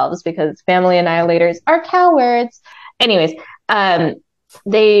themselves because family annihilators are cowards. Anyways,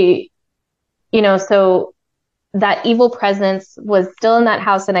 they, so that evil presence was still in that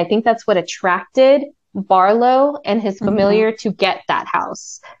house. And I think that's what attracted Barlow and his familiar to get that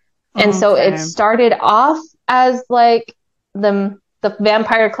house. And so it started off as like the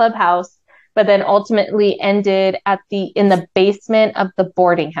vampire clubhouse, but then ultimately ended in the basement of the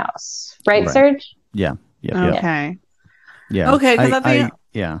boarding house. Right. Serge? Yeah. Okay. Yeah. Okay. Because I think,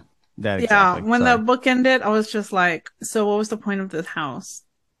 exactly. When the book ended, I was just like, so what was the point of this house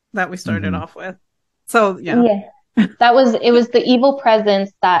that we started off with? So, yeah. It was the evil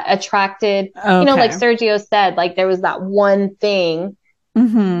presence that attracted, like Sergio said, like there was that one thing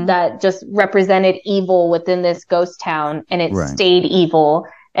that just represented evil within this ghost town, and it stayed evil.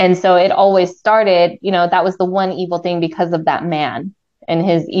 And so it always started, that was the one evil thing because of that man and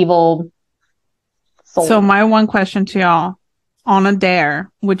his evil soul. So my one question to y'all, on a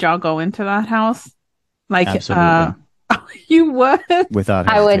dare, would y'all go into that house? Like, absolutely. You would? Without hesitation.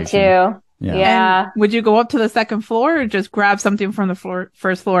 I would too. Yeah. And would you go up to the second floor or just grab something from the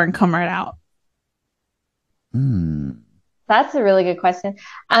first floor and come right out? That's a really good question.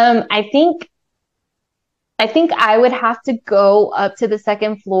 I think I would have to go up to the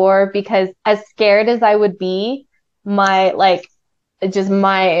second floor because as scared as I would be, myself,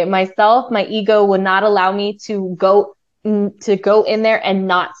 my ego would not allow me to go in there and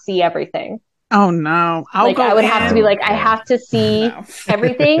not see everything. Oh no. I would have to be like, I have to see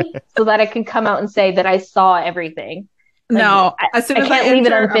everything so that I can come out and say that I saw everything. No, as soon as I can't leave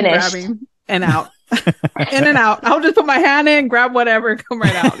it enter, unfinished. I'm grabbing and out. In and out. I'll just put my hand in, grab whatever, come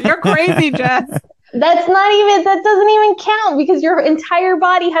right out. You're crazy, Jess. That doesn't even count because your entire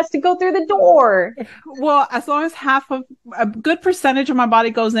body has to go through the door. Well, as long as a good percentage of my body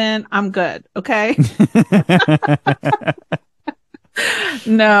goes in, I'm good. Okay.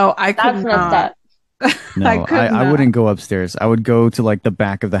 No, I couldn't. That's messed up. No, I wouldn't go upstairs. I would go to like the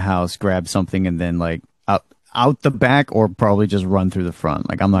back of the house, grab something, and then like out the back, or probably just run through the front.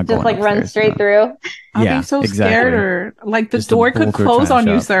 Like I'm not just going like run straight through. I'd be so scared, or like the door could close on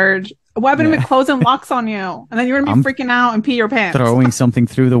you, Serge. What happened if it closes and locks on you, and then you're gonna be freaking out and pee your pants? Throwing something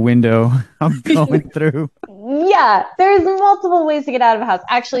through the window. I'm going through. Yeah, there's multiple ways to get out of a house.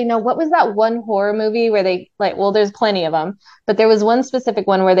 Actually, no, what was that one horror movie where they there's plenty of them, but there was one specific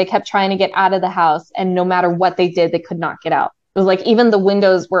one where they kept trying to get out of the house, and no matter what they did, they could not get out. It was like even the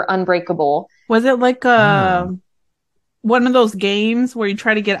windows were unbreakable. Was it like one of those games where you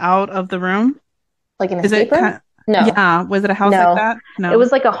try to get out of the room? Like an escape room? No. Yeah. Was it a house like that? No. It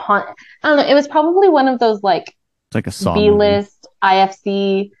was like a haunt. I don't know. It was probably one of those like it's like a Saw B-list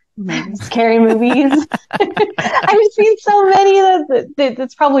IFC scary movies. I've seen so many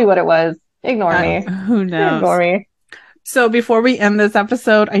that's probably what it was. Ignore me. Who knows? Ignore me. So before we end this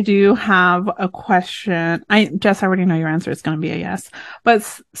episode, I do have a question. Jess, I already know your answer. It's going to be a yes. But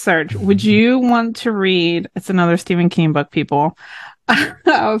Serge, would you want to read, it's another Stephen King book, people,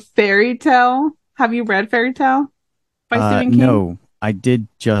 a fairy tale? Have you read Fairy Tale by Stephen King? No, I did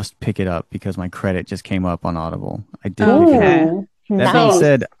just pick it up because my credit just came up on Audible. I did pick it up. That being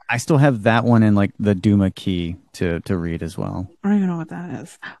said, I still have that one and like the Duma Key to read as well. I don't even know what that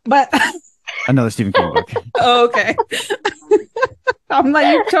is. But another Stephen King book. Oh, okay. I'm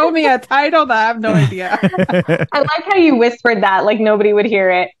like, you told me a title that I have no idea. I like how you whispered that like nobody would hear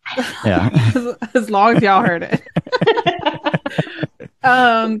it. Yeah. As long as y'all heard it.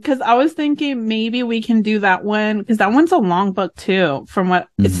 Because I was thinking maybe we can do that one, because that one's a long book too. From what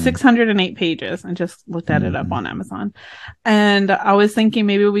it's 608 pages. I just looked at it up on Amazon, and I was thinking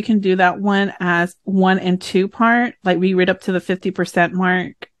maybe we can do that one as 1 and 2 part. Like we read up to the 50%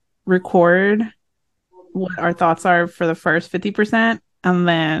 mark, record what our thoughts are for the first 50%, and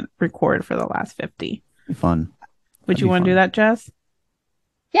then record for the last 50. Fun. Would you want to do that, Jess?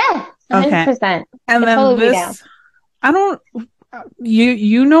 Yeah, 100%. Okay. And then this, I don't.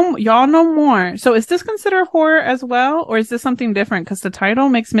 You know, y'all know more. So is this considered horror as well, or is this something different? Because the title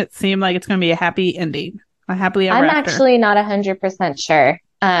makes it seem like it's going to be a happy ending. Happily Ever I'm After. actually not 100% sure.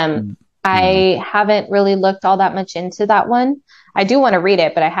 I haven't really looked all that much into that one. I do want to read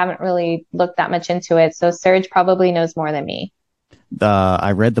it, but I haven't really looked that much into it. So Serge probably knows more than me.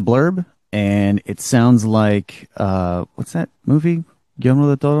 I read the blurb, and it sounds like what's that movie?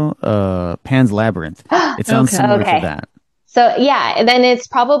 Guillermo del Toro? Pan's Labyrinth. It sounds similar to that. So yeah, then it's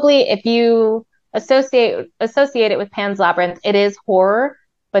probably, if you associate it with Pan's Labyrinth, it is horror,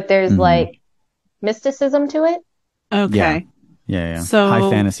 but there's like mysticism to it. Okay. Yeah. So, high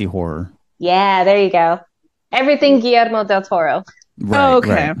fantasy horror. Yeah, there you go. Everything Guillermo del Toro. Right,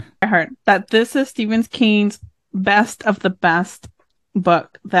 okay. Right. I heard that this is Stephen King's best of the best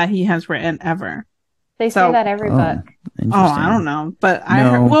book that he has written ever. They say that every book. I don't know, but I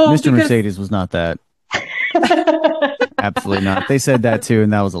heard, Mr. Mercedes was not that. Absolutely not. They said that too,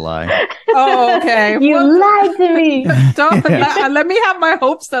 and that was a lie. Oh, okay. You lied to me. Don't let me have my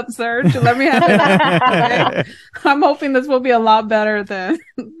hopes up, Serge. Let me have it. I'm hoping this will be a lot better than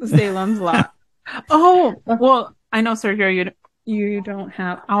Salem's Lot. Oh, well, I know, Sergio, you don't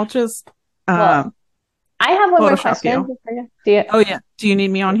have. I'll just. I have one more question. Oh yeah. Do you need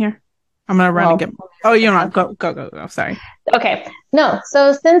me on here? I'm gonna run and get. Oh, you're not. Go. Sorry. Okay. No.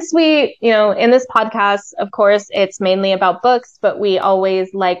 So since we, in this podcast, of course, it's mainly about books, but we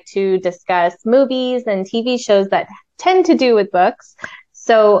always like to discuss movies and TV shows that tend to do with books.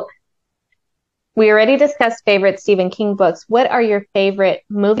 So we already discussed favorite Stephen King books. What are your favorite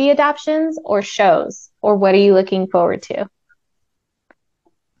movie adaptations or shows, or what are you looking forward to?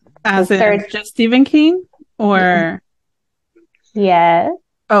 As in just Stephen King, or? Yeah.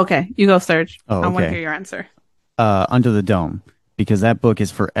 Okay, you go, Serge. I want to hear your answer. Under the Dome, because that book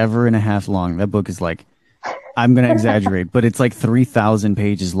is forever and a half long. That book is like, I'm going to exaggerate, but it's like 3,000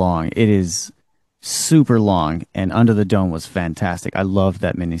 pages long. It is super long, and Under the Dome was fantastic. I loved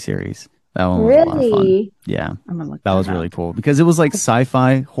that miniseries. That one was a lot of fun. Yeah, that was really cool because it was like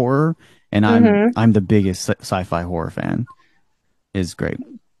sci-fi horror, and I'm the biggest sci-fi horror fan. It's great.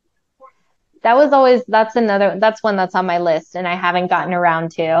 That's one that's on my list and I haven't gotten around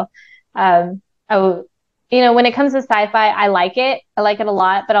to. When it comes to sci-fi, I like it. I like it a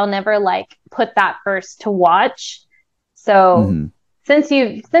lot, but I'll never put that first to watch. So since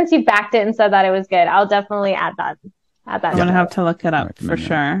you backed it and said that it was good, I'll definitely add that. I'm gonna have to look it up for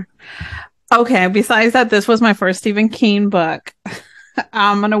sure. Okay. Besides that, this was my first Stephen King book.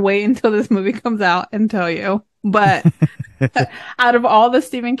 I'm gonna wait until this movie comes out and tell you. But out of all the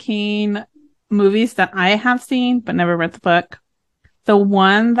Stephen King movies that I have seen but never read the book, the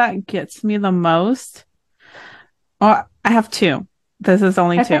one that gets me the most, I have two. This is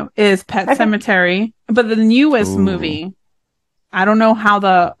only two. Is Pet Sematary, but the newest movie. I don't know how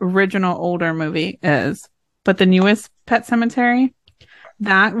the original older movie is, but the newest Pet Sematary,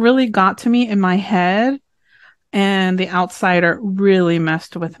 that really got to me in my head, and The Outsider really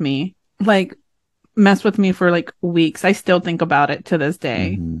messed with me. Messed with me for weeks. I still think about it to this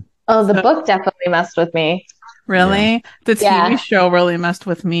day. Oh, the book definitely messed with me. Really? Yeah. The TV show really messed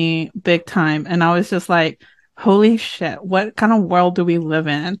with me big time. And I was just like, holy shit, what kind of world do we live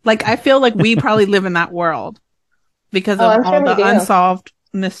in? I feel like we probably live in that world because of all the unsolved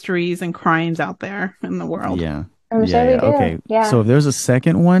mysteries and crimes out there in the world. Yeah. I'm sure we do. Okay. Yeah. So if there's a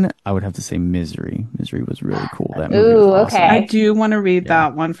second one, I would have to say Misery. Misery was really cool. That movie was awesome. Okay. I do want to read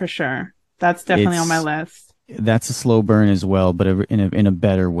that one for sure. That's definitely on my list. That's a slow burn as well, but in a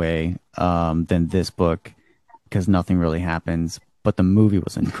better way than this book, because nothing really happens. But the movie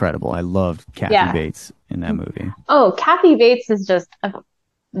was incredible. I loved Kathy Bates in that movie. Oh, Kathy Bates is just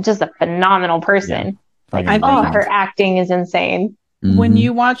a phenomenal person. Yeah. Her acting is insane. When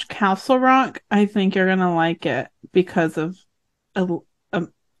you watch Castle Rock, I think you're gonna like it because of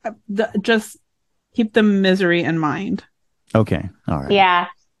just keep the misery in mind. Okay, all right. Yeah.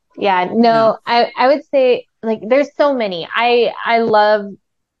 No, I would say there's so many. I love,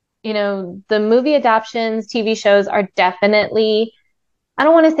 the movie adaptations, TV shows are definitely, I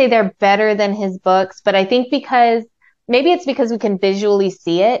don't want to say they're better than his books, but I think maybe it's because we can visually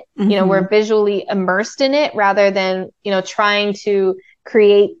see it. We're visually immersed in it rather than, trying to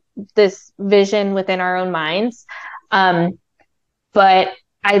create this vision within our own minds. But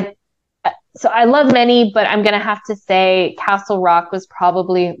I love many, but I'm going to have to say Castle Rock was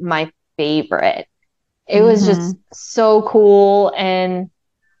probably my favorite. It was just so cool and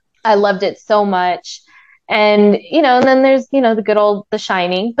I loved it so much. And, and then there's, the good old The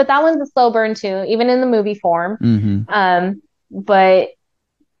Shining, but that one's a slow burn too, even in the movie form. And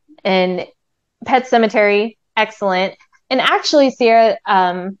Pet Sematary, excellent. And actually, Sierra,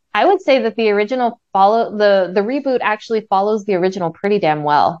 I would say that the original the reboot actually follows the original pretty damn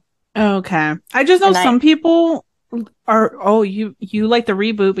well. Okay. I just know some people are, oh, you like the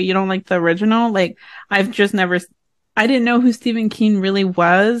reboot, but you don't like the original. Like, I've just never, I didn't know who Stephen King really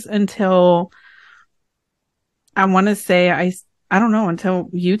was until I want to say, I don't know, until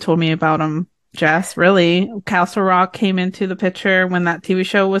you told me about him, Jess, really. Castle Rock came into the picture when that TV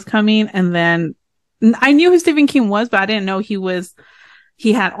show was coming. And then I knew who Stephen King was, but I didn't know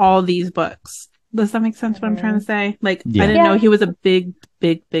he had all these books. Does that make sense what I'm trying to say? Like, I didn't know he was a big,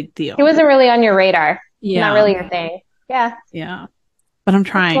 big, big deal. He wasn't really on your radar. Yeah. Not really your thing. Yeah. Yeah. But I'm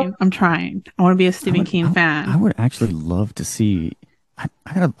trying. I'm trying. I want to be a Stephen King fan. I would actually love to see.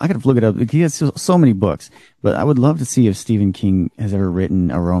 I gotta look it up. He has so many books, but I would love to see if Stephen King has ever written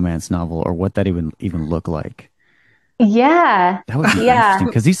a romance novel or what that even look like. Yeah. That would be interesting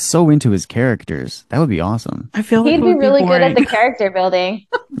because he's so into his characters. That would be awesome. I feel like he'd be really good at the character building.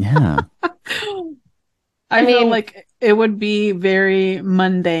 Yeah. I feel like it would be very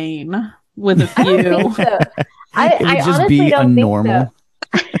mundane with a few. I don't think so. It would just be a normal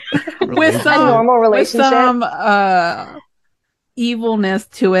with some normal relationship. With some evilness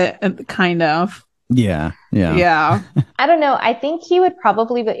to it, kind of. Yeah. I don't know. I think it'd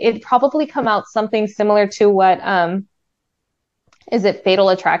probably come out something similar to what is it Fatal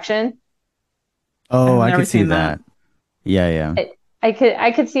Attraction? Oh, I could see that. Yeah. I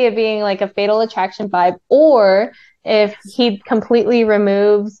could see it being like a Fatal Attraction vibe, or if he completely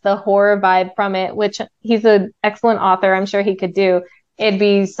removes the horror vibe from it, which he's an excellent author, I'm sure he could do. It'd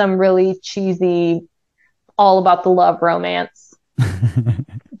be some really cheesy, all about the love romance.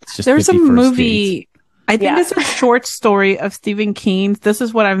 There's a movie, I think it's a short story of Stephen King's. This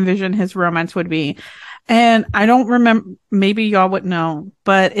is what I envision his romance would be. And I don't remember, maybe y'all would know,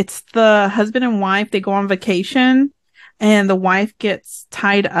 but it's the husband and wife, they go on vacation and the wife gets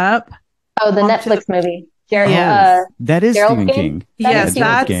tied up. Oh, the Netflix movie. That is Gerald's Stephen Game? King. Yes,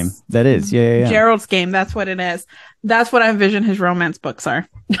 Gerald's Game. That is. Yeah. Gerald's Game. That's what it is. That's what I envision his romance books are.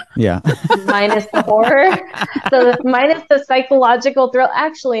 Yeah. Minus the horror. So minus the psychological thrill.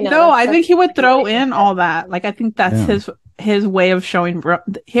 Actually, no. No, I think he would throw in all that. Like, I think that's his way of showing.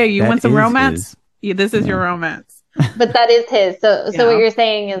 Here, you want some romance? This is your romance. But that is his. So what you're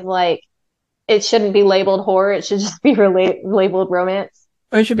saying is like, it shouldn't be labeled horror. It should just be labeled romance.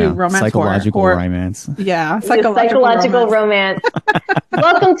 Or it should be romance, psychological romance. Yeah, psychological romance.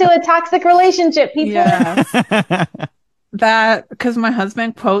 Welcome to a toxic relationship, people. Yes. That, because my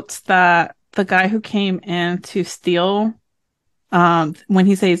husband quotes that the guy who came in to steal, when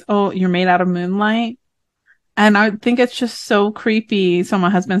he says, "Oh, you're made out of moonlight," and I think it's just so creepy. So my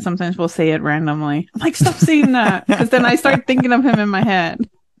husband sometimes will say it randomly. I'm like, "Stop saying that," because then I start thinking of him in my head.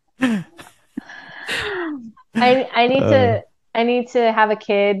 I need to have a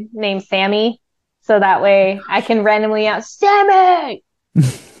kid named Sammy, so that way I can randomly out Sammy.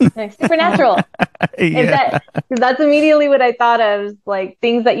 Like, Supernatural. That's immediately what I thought of, like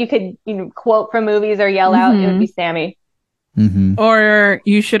things that you could quote from movies or yell out. It would be Sammy. Mm-hmm. Or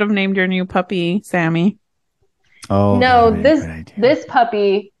you should have named your new puppy Sammy. Oh no! This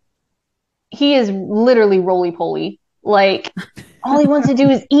puppy, he is literally roly poly. Like, all he wants to do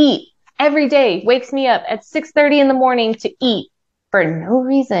is eat. Every day, wakes me up at 6:30 in the morning to eat for no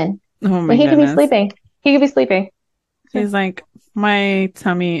reason. Oh my he goodness. He could be sleeping. He's like, my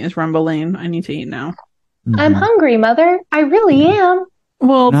tummy is rumbling. I need to eat now. Mm-hmm. I'm hungry, Mother. I really am.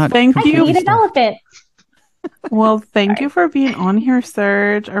 Well, thank you. I can eat an elephant. Well, thank you for being on here,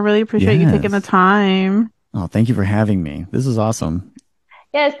 Serge. I really appreciate you taking the time. Oh, thank you for having me. This is awesome.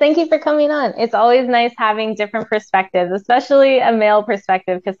 Yes, thank you for coming on. It's always nice having different perspectives, especially a male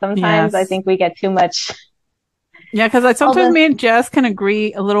perspective, because sometimes I think we get too much. Yeah, because sometimes me and Jess can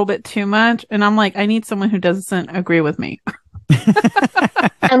agree a little bit too much, and I'm like, I need someone who doesn't agree with me.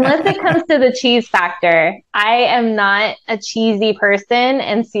 Unless it comes to the cheese factor. I am not a cheesy person,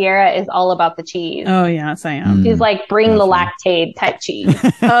 and Sierra is all about the cheese. Oh, yes, I am. She's like, bring the lactate type cheese.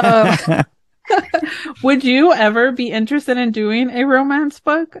 Would you ever be interested in doing a romance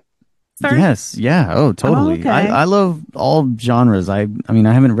book? Sir? Yes. Yeah. Oh, totally. Okay. I love all genres. I mean,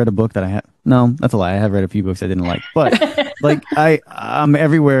 I haven't read a book that I have. No, that's a lie. I have read a few books I didn't like, but like I'm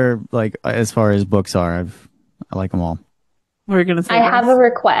everywhere. Like as far as books are, I like them all. We're gonna say I have a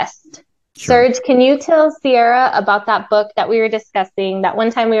request. Sure. Serge, can you tell Sierra about that book that we were discussing that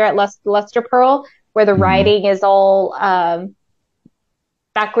one time we were at Luster Pearl, where the writing is all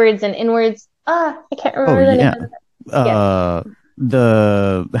backwards and inwards? I can't remember the name of it.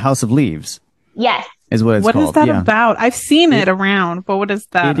 The House of Leaves. Yes. Is what it's called. What is that about? I've seen it around, but what is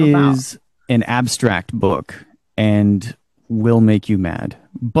that about? It is an abstract book and will make you mad.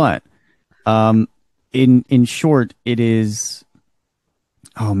 But in short, it is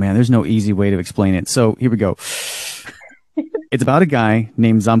Oh man, there's no easy way to explain it. So here we go. It's about a guy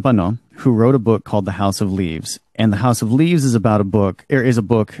named Zampano who wrote a book called The House of Leaves, and The House of Leaves is about a book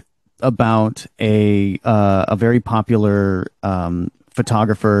about a very popular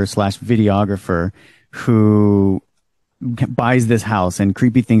photographer slash videographer who buys this house, and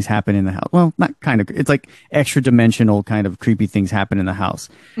creepy things happen in the house. Well, not kind of. It's like extra dimensional kind of creepy things happen in the house.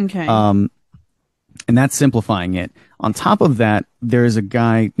 Okay. And that's simplifying it. On top of that, there's a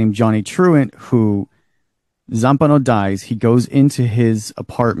guy named Johnny Truant who Zampano dies. He goes into his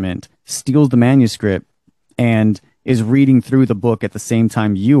apartment, steals the manuscript, and is reading through the book at the same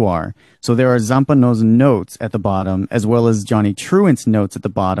time you are. So there are Zampano's notes at the bottom, as well as Johnny Truant's notes at the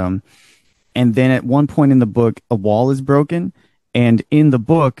bottom. And then at one point in the book, a wall is broken. And in the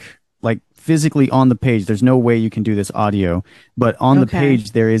book, like physically on the page, there's no way you can do this audio, but on the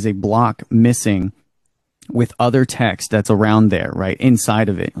page, there is a block missing with other text that's around there, right inside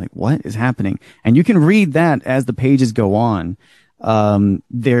of it. Like, what is happening? And you can read that as the pages go on.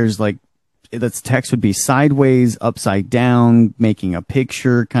 There's like, the text would be sideways, upside down, making a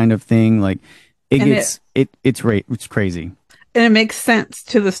picture kind of thing. Like it's crazy. And it makes sense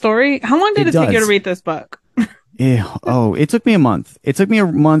to the story. How long did it take you to read this book? Yeah. Oh, it took me a month. It took me a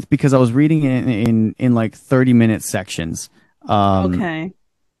month because I was reading it in like 30-minute sections. Okay.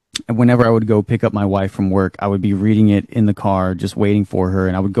 And whenever I would go pick up my wife from work, I would be reading it in the car, just waiting for her.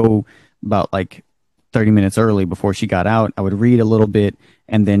 And I would go about like 30 minutes early before she got out. I would read a little bit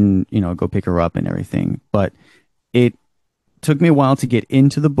and then, go pick her up and everything. But it took me a while to get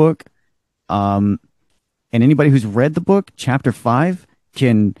into the book. And anybody who's read the book, chapter 5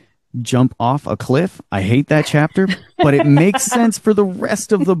 can jump off a cliff. I hate that chapter, but it makes sense for the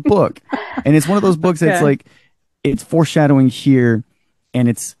rest of the book. And it's one of those books that's like, it's foreshadowing here, and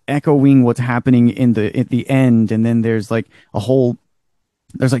it's echoing what's happening at the end. And then there's like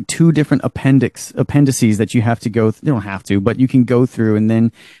there's like 2 different appendices that you have to go you don't have to, but you can go through. And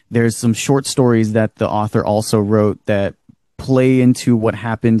then there's some short stories that the author also wrote that play into what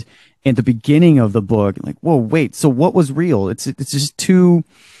happened in the beginning of the book. Like, whoa, wait, so what was real? It's just 2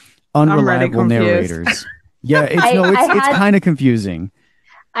 unreliable narrators. Yeah, it's kind of confusing.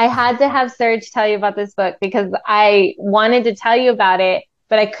 I had to have Serge tell you about this book because I wanted to tell you about it,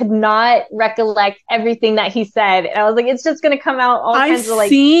 but I could not recollect everything that he said. And I was like, it's just going to come out all kinds of like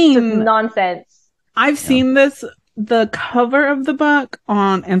just nonsense. I've seen the cover of the book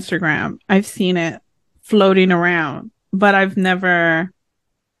on Instagram. I've seen it floating around, but I've never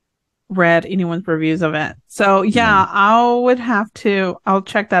read anyone's reviews of it. So I'll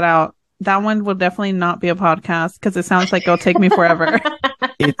check that out. That one will definitely not be a podcast because it sounds like it'll take me forever.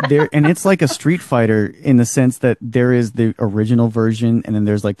 It's like a Street Fighter in the sense that there is the original version, and then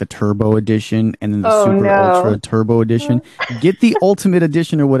there's like the Turbo Edition, and then the Ultra Turbo Edition. Get the Ultimate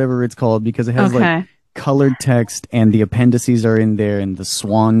Edition or whatever it's called, because it has like colored text, and the appendices are in there, and the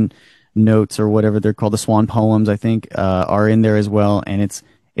Swan notes or whatever they're called, the Swan poems, I think, are in there as well, and it's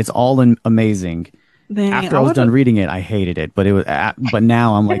all amazing. Dang, after I was done reading it, I hated it, but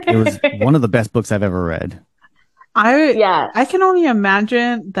now I'm like, it was one of the best books I've ever read. I can only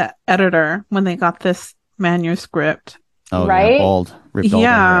imagine the editor when they got this manuscript. Oh, right? Ripped all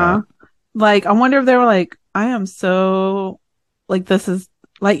out. Like, I wonder if they were like, I am so, like, this is,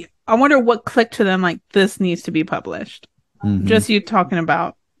 like, I wonder what clicked to them, like, this needs to be published. Mm-hmm. Just you talking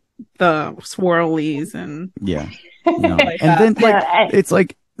about the swirlies and... Yeah. No. And then, it's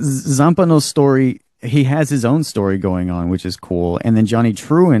like Zampano's story, he has his own story going on, which is cool. And then Johnny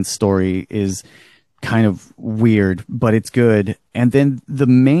Truant's story is kind of weird, but it's good. And then the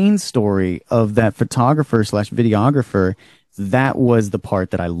main story of that photographer slash videographer, that was the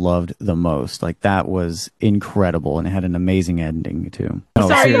part that I loved the most. Like, that was incredible, and it had an amazing ending too. Oh,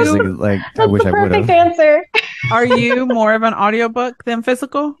 seriously, like, I wish I would have. Perfect answer. Are you more of an audiobook than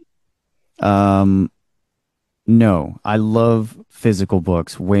physical? No, I love physical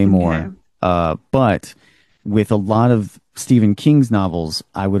books way more. But with a lot of Stephen King's novels,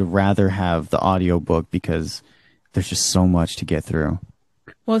 I would rather have the audiobook because there's just so much to get through.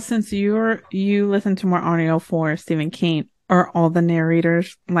 Well, since you listen to more audio for Stephen King, are all the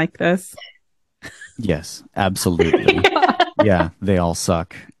narrators like this? Yes, absolutely. Yeah, they all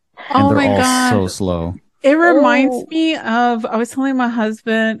suck. And they're all so slow. It reminds me of, I was telling my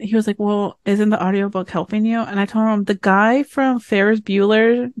husband, he was like, well, isn't the audiobook helping you? And I told him, the guy from Ferris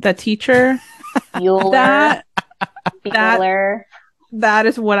Bueller, the teacher, Bueller. That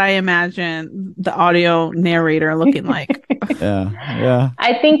is what I imagine the audio narrator looking like. Yeah.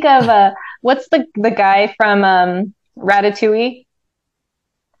 I think of, what's the guy from Ratatouille?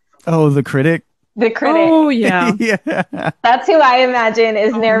 Oh, the critic? the critic. Oh yeah. Yeah. That's who I imagine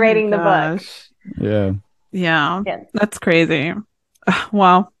is narrating the book. Yeah. Yeah. That's crazy.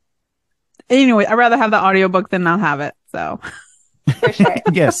 Well, anyway, I'd rather have the audiobook than not have it. So for sure.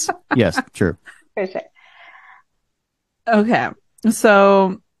 Yes, true. For sure. Okay.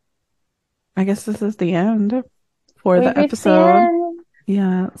 So I guess this is the end for the episode.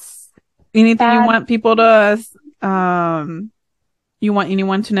 Yes. Anything you want people to you want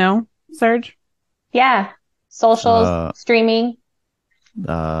anyone to know, Serge? Yeah. Socials, streaming.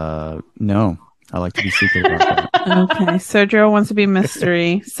 No. I like to be secret about that. Okay. Sergio wants to be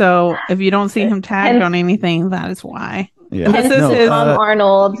mystery. So if you don't see him tagged on anything, that is why. Yeah. This is his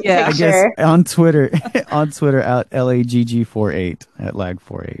Arnold picture. I guess on Twitter at LAGG48 at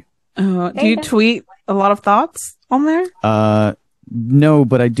lag48. Do you tweet a lot of thoughts on there? No,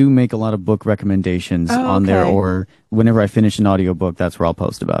 but I do make a lot of book recommendations on there, or whenever I finish an audiobook, that's where I'll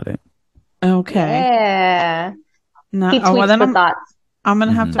post about it. Okay. Yeah. No, he tweets then the thoughts. I'm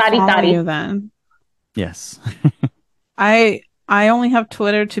gonna have to follow you then. Yes. I only have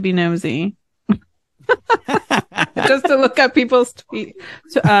Twitter to be nosy. Just to look at people's tweets.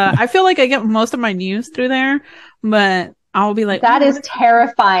 So, I feel like I get most of my news through there, but I'll be like, that is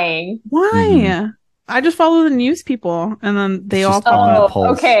terrifying. Why? Mm-hmm. I just follow the news people, and then they all pop up.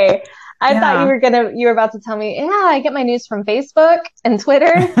 Okay. I thought you were about to tell me, I get my news from Facebook and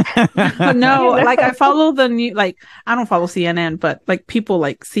Twitter. No, like I follow the news, like I don't follow CNN, but like people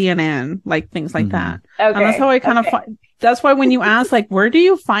like CNN, like things like that. Okay. And that's how I kind of that's why when you ask, like, where do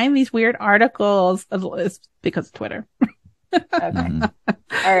you find these weird articles? It's because of Twitter. Okay.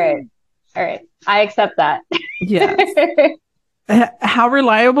 All right. I accept that. Yes. How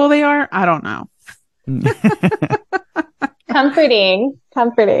reliable they are, I don't know. Comforting.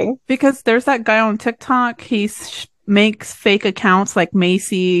 Because there's that guy on TikTok. He makes fake accounts like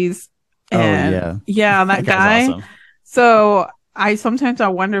Macy's. And that guy. Awesome. So I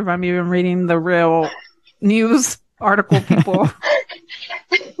wonder if I'm even reading the real news article people.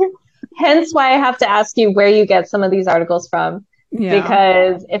 Hence why I have to ask you where you get some of these articles from. Yeah.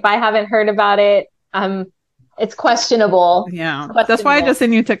 Because if I haven't heard about it, it's questionable. Yeah. That's why I just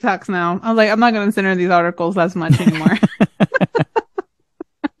send you TikToks now. I was like, I'm not going to send her these articles as much anymore.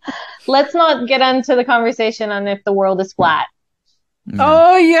 Let's not get into the conversation on if the world is flat.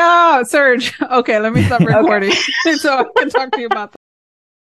 Oh, yeah. Serge. Okay, let me stop recording so I can talk to you about that.